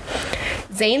agreement.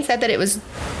 Zane said that it was...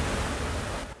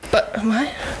 But what?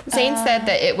 Zane said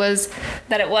that it was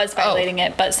violating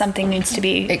it, but something needs to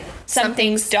be. Some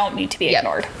things don't need to be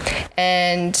ignored.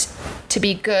 And to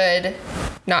be good,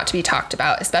 not to be talked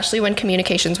about, especially when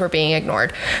communications were being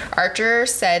ignored. Archer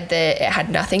said that it had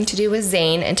nothing to do with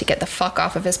Zane and to get the fuck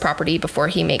off of his property before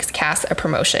he makes Cass a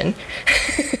promotion.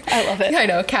 I love it. I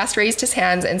know. Cass raised his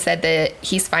hands and said that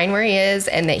he's fine where he is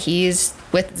and that he's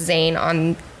with Zane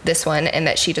on this one and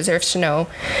that she deserves to know,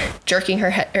 jerking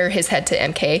his head to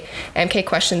MK. MK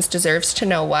questions deserves to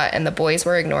know what, and the boys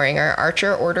were ignoring her.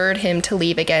 Archer ordered him to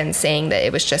leave again, saying that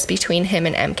it was just between him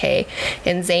and MK.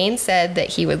 And Zane said that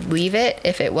he would leave it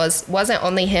if it wasn't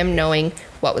only him knowing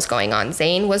what was going on.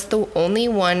 Zane was the only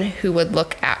one who would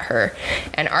look at her.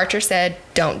 And Archer said,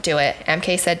 don't do it.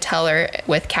 MK said, tell her,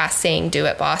 with Cass saying, do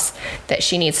it, boss, that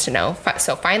she needs to know.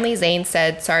 So finally Zane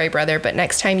said, sorry, brother, but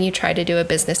next time you try to do a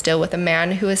business deal with a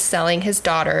man who is selling his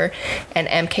daughter, and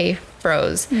MK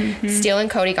froze. Steele and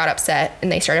Cody got upset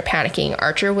and they started panicking.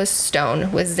 Archer was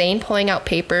stoned, with Zane pulling out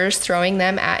papers, throwing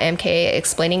them at MK,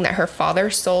 explaining that her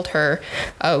father sold her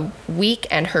a week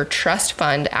and her trust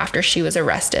fund after she was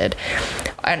arrested.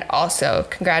 And also,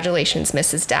 congratulations,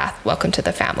 Mrs. Dath. Welcome to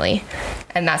the family.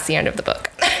 And that's the end of the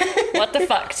book. What the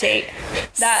fuck, Tate?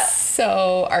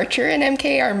 So Archer and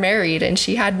MK are married and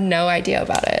she had no idea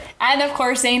about it. And of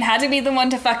course, Zane had to be the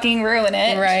one to fucking ruin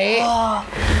it. Right?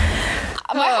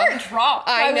 My heart dropped.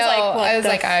 I know. I was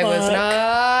like, I was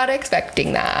not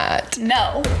expecting that.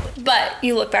 No. But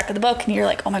you look back at the book and you're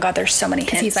like, oh my God, there's so many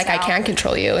hints. He's like, now. I can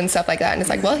control you and stuff like that. And it's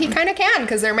like, well, he kind of can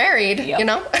because they're married, you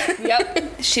know?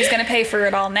 Yep. She's going to pay for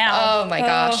it all now. Oh my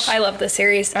gosh. I love this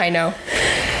series. I know.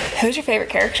 Who's your favorite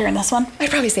character in this one?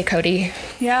 I'd probably say Cody.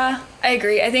 Yeah, I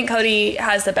agree. I think Cody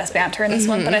has the best banter in this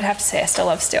one, but I'd have to say I still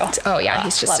love Steele. Oh yeah,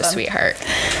 he's just a sweetheart.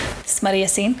 Smuttiest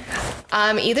scene?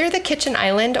 Either the kitchen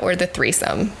island or the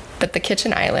threesome, but the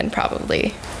kitchen island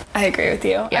probably. I agree with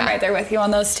you. Yeah. I'm right there with you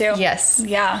on those two. Yes.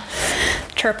 Yeah.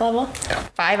 Chirp level?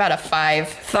 5 out of 5.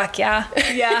 Fuck yeah.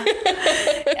 Yeah.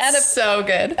 And it's so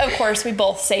good. Of course, we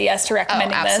both say yes to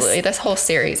recommending this. Absolutely. This whole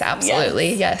series,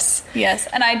 absolutely. Yes. Yes.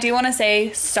 And I do want to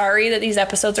say sorry that these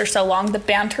episodes are so long. The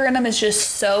banter in them is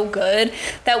just so good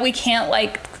that we can't,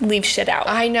 like, leave shit out.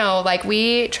 I know. Like,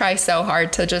 we try so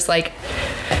hard to just, like,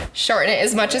 shorten it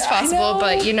as much as possible.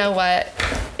 But you know what?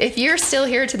 If you're still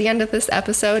here to the end of this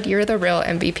episode, you're the real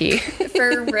MVP.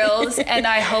 For reals. And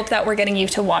I hope that we're getting you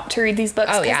to want to read these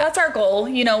books. Because that's our goal.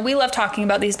 You know, we love talking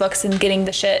about these books and getting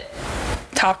the shit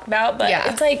talked about, but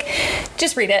it's like,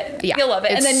 just read it. You'll love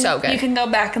it. It's and then so good. You can go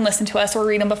back and listen to us or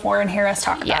read them before and hear us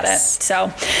talk about it. So,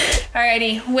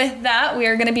 alrighty. With that, we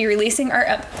are going to be releasing our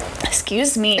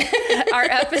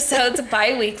episodes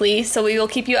bi-weekly. So we will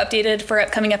keep you updated for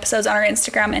upcoming episodes on our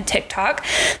Instagram and TikTok.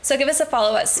 So give us a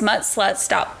follow at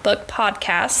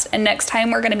SmutSluts.bookpodcast. And next time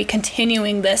we're going to be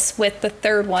continuing this with the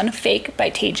third one, Fake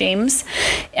by Tate James,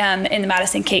 in the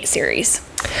Madison Kate series.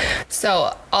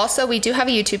 So also we do have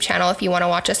a YouTube channel. If you want to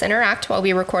watch us interact while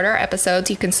we record our episodes,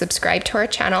 you can subscribe to our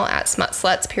channel at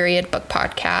SmutSluts.book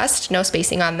podcast. No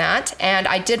spacing on that. And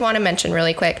I did want to mention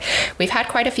really quick, we've had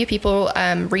quite a few people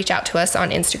reach out to us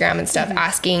on Instagram and stuff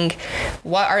asking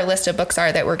what our list of books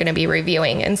are that we're going to be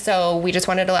reviewing. And so we just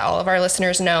wanted to let all of our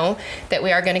listeners know that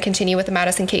we are going to continue with the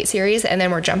Madison Kate series, and then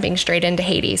we're jumping straight into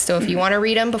Hades. So if you want to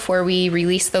read them before we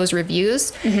release those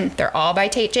reviews, they're all by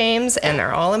Tate James and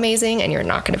they're all amazing, and you're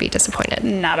not going to be disappointed.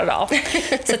 Not at all.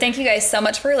 So thank you guys so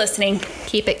much for listening.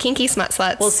 Keep it kinky, smut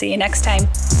sluts. We'll see you next time.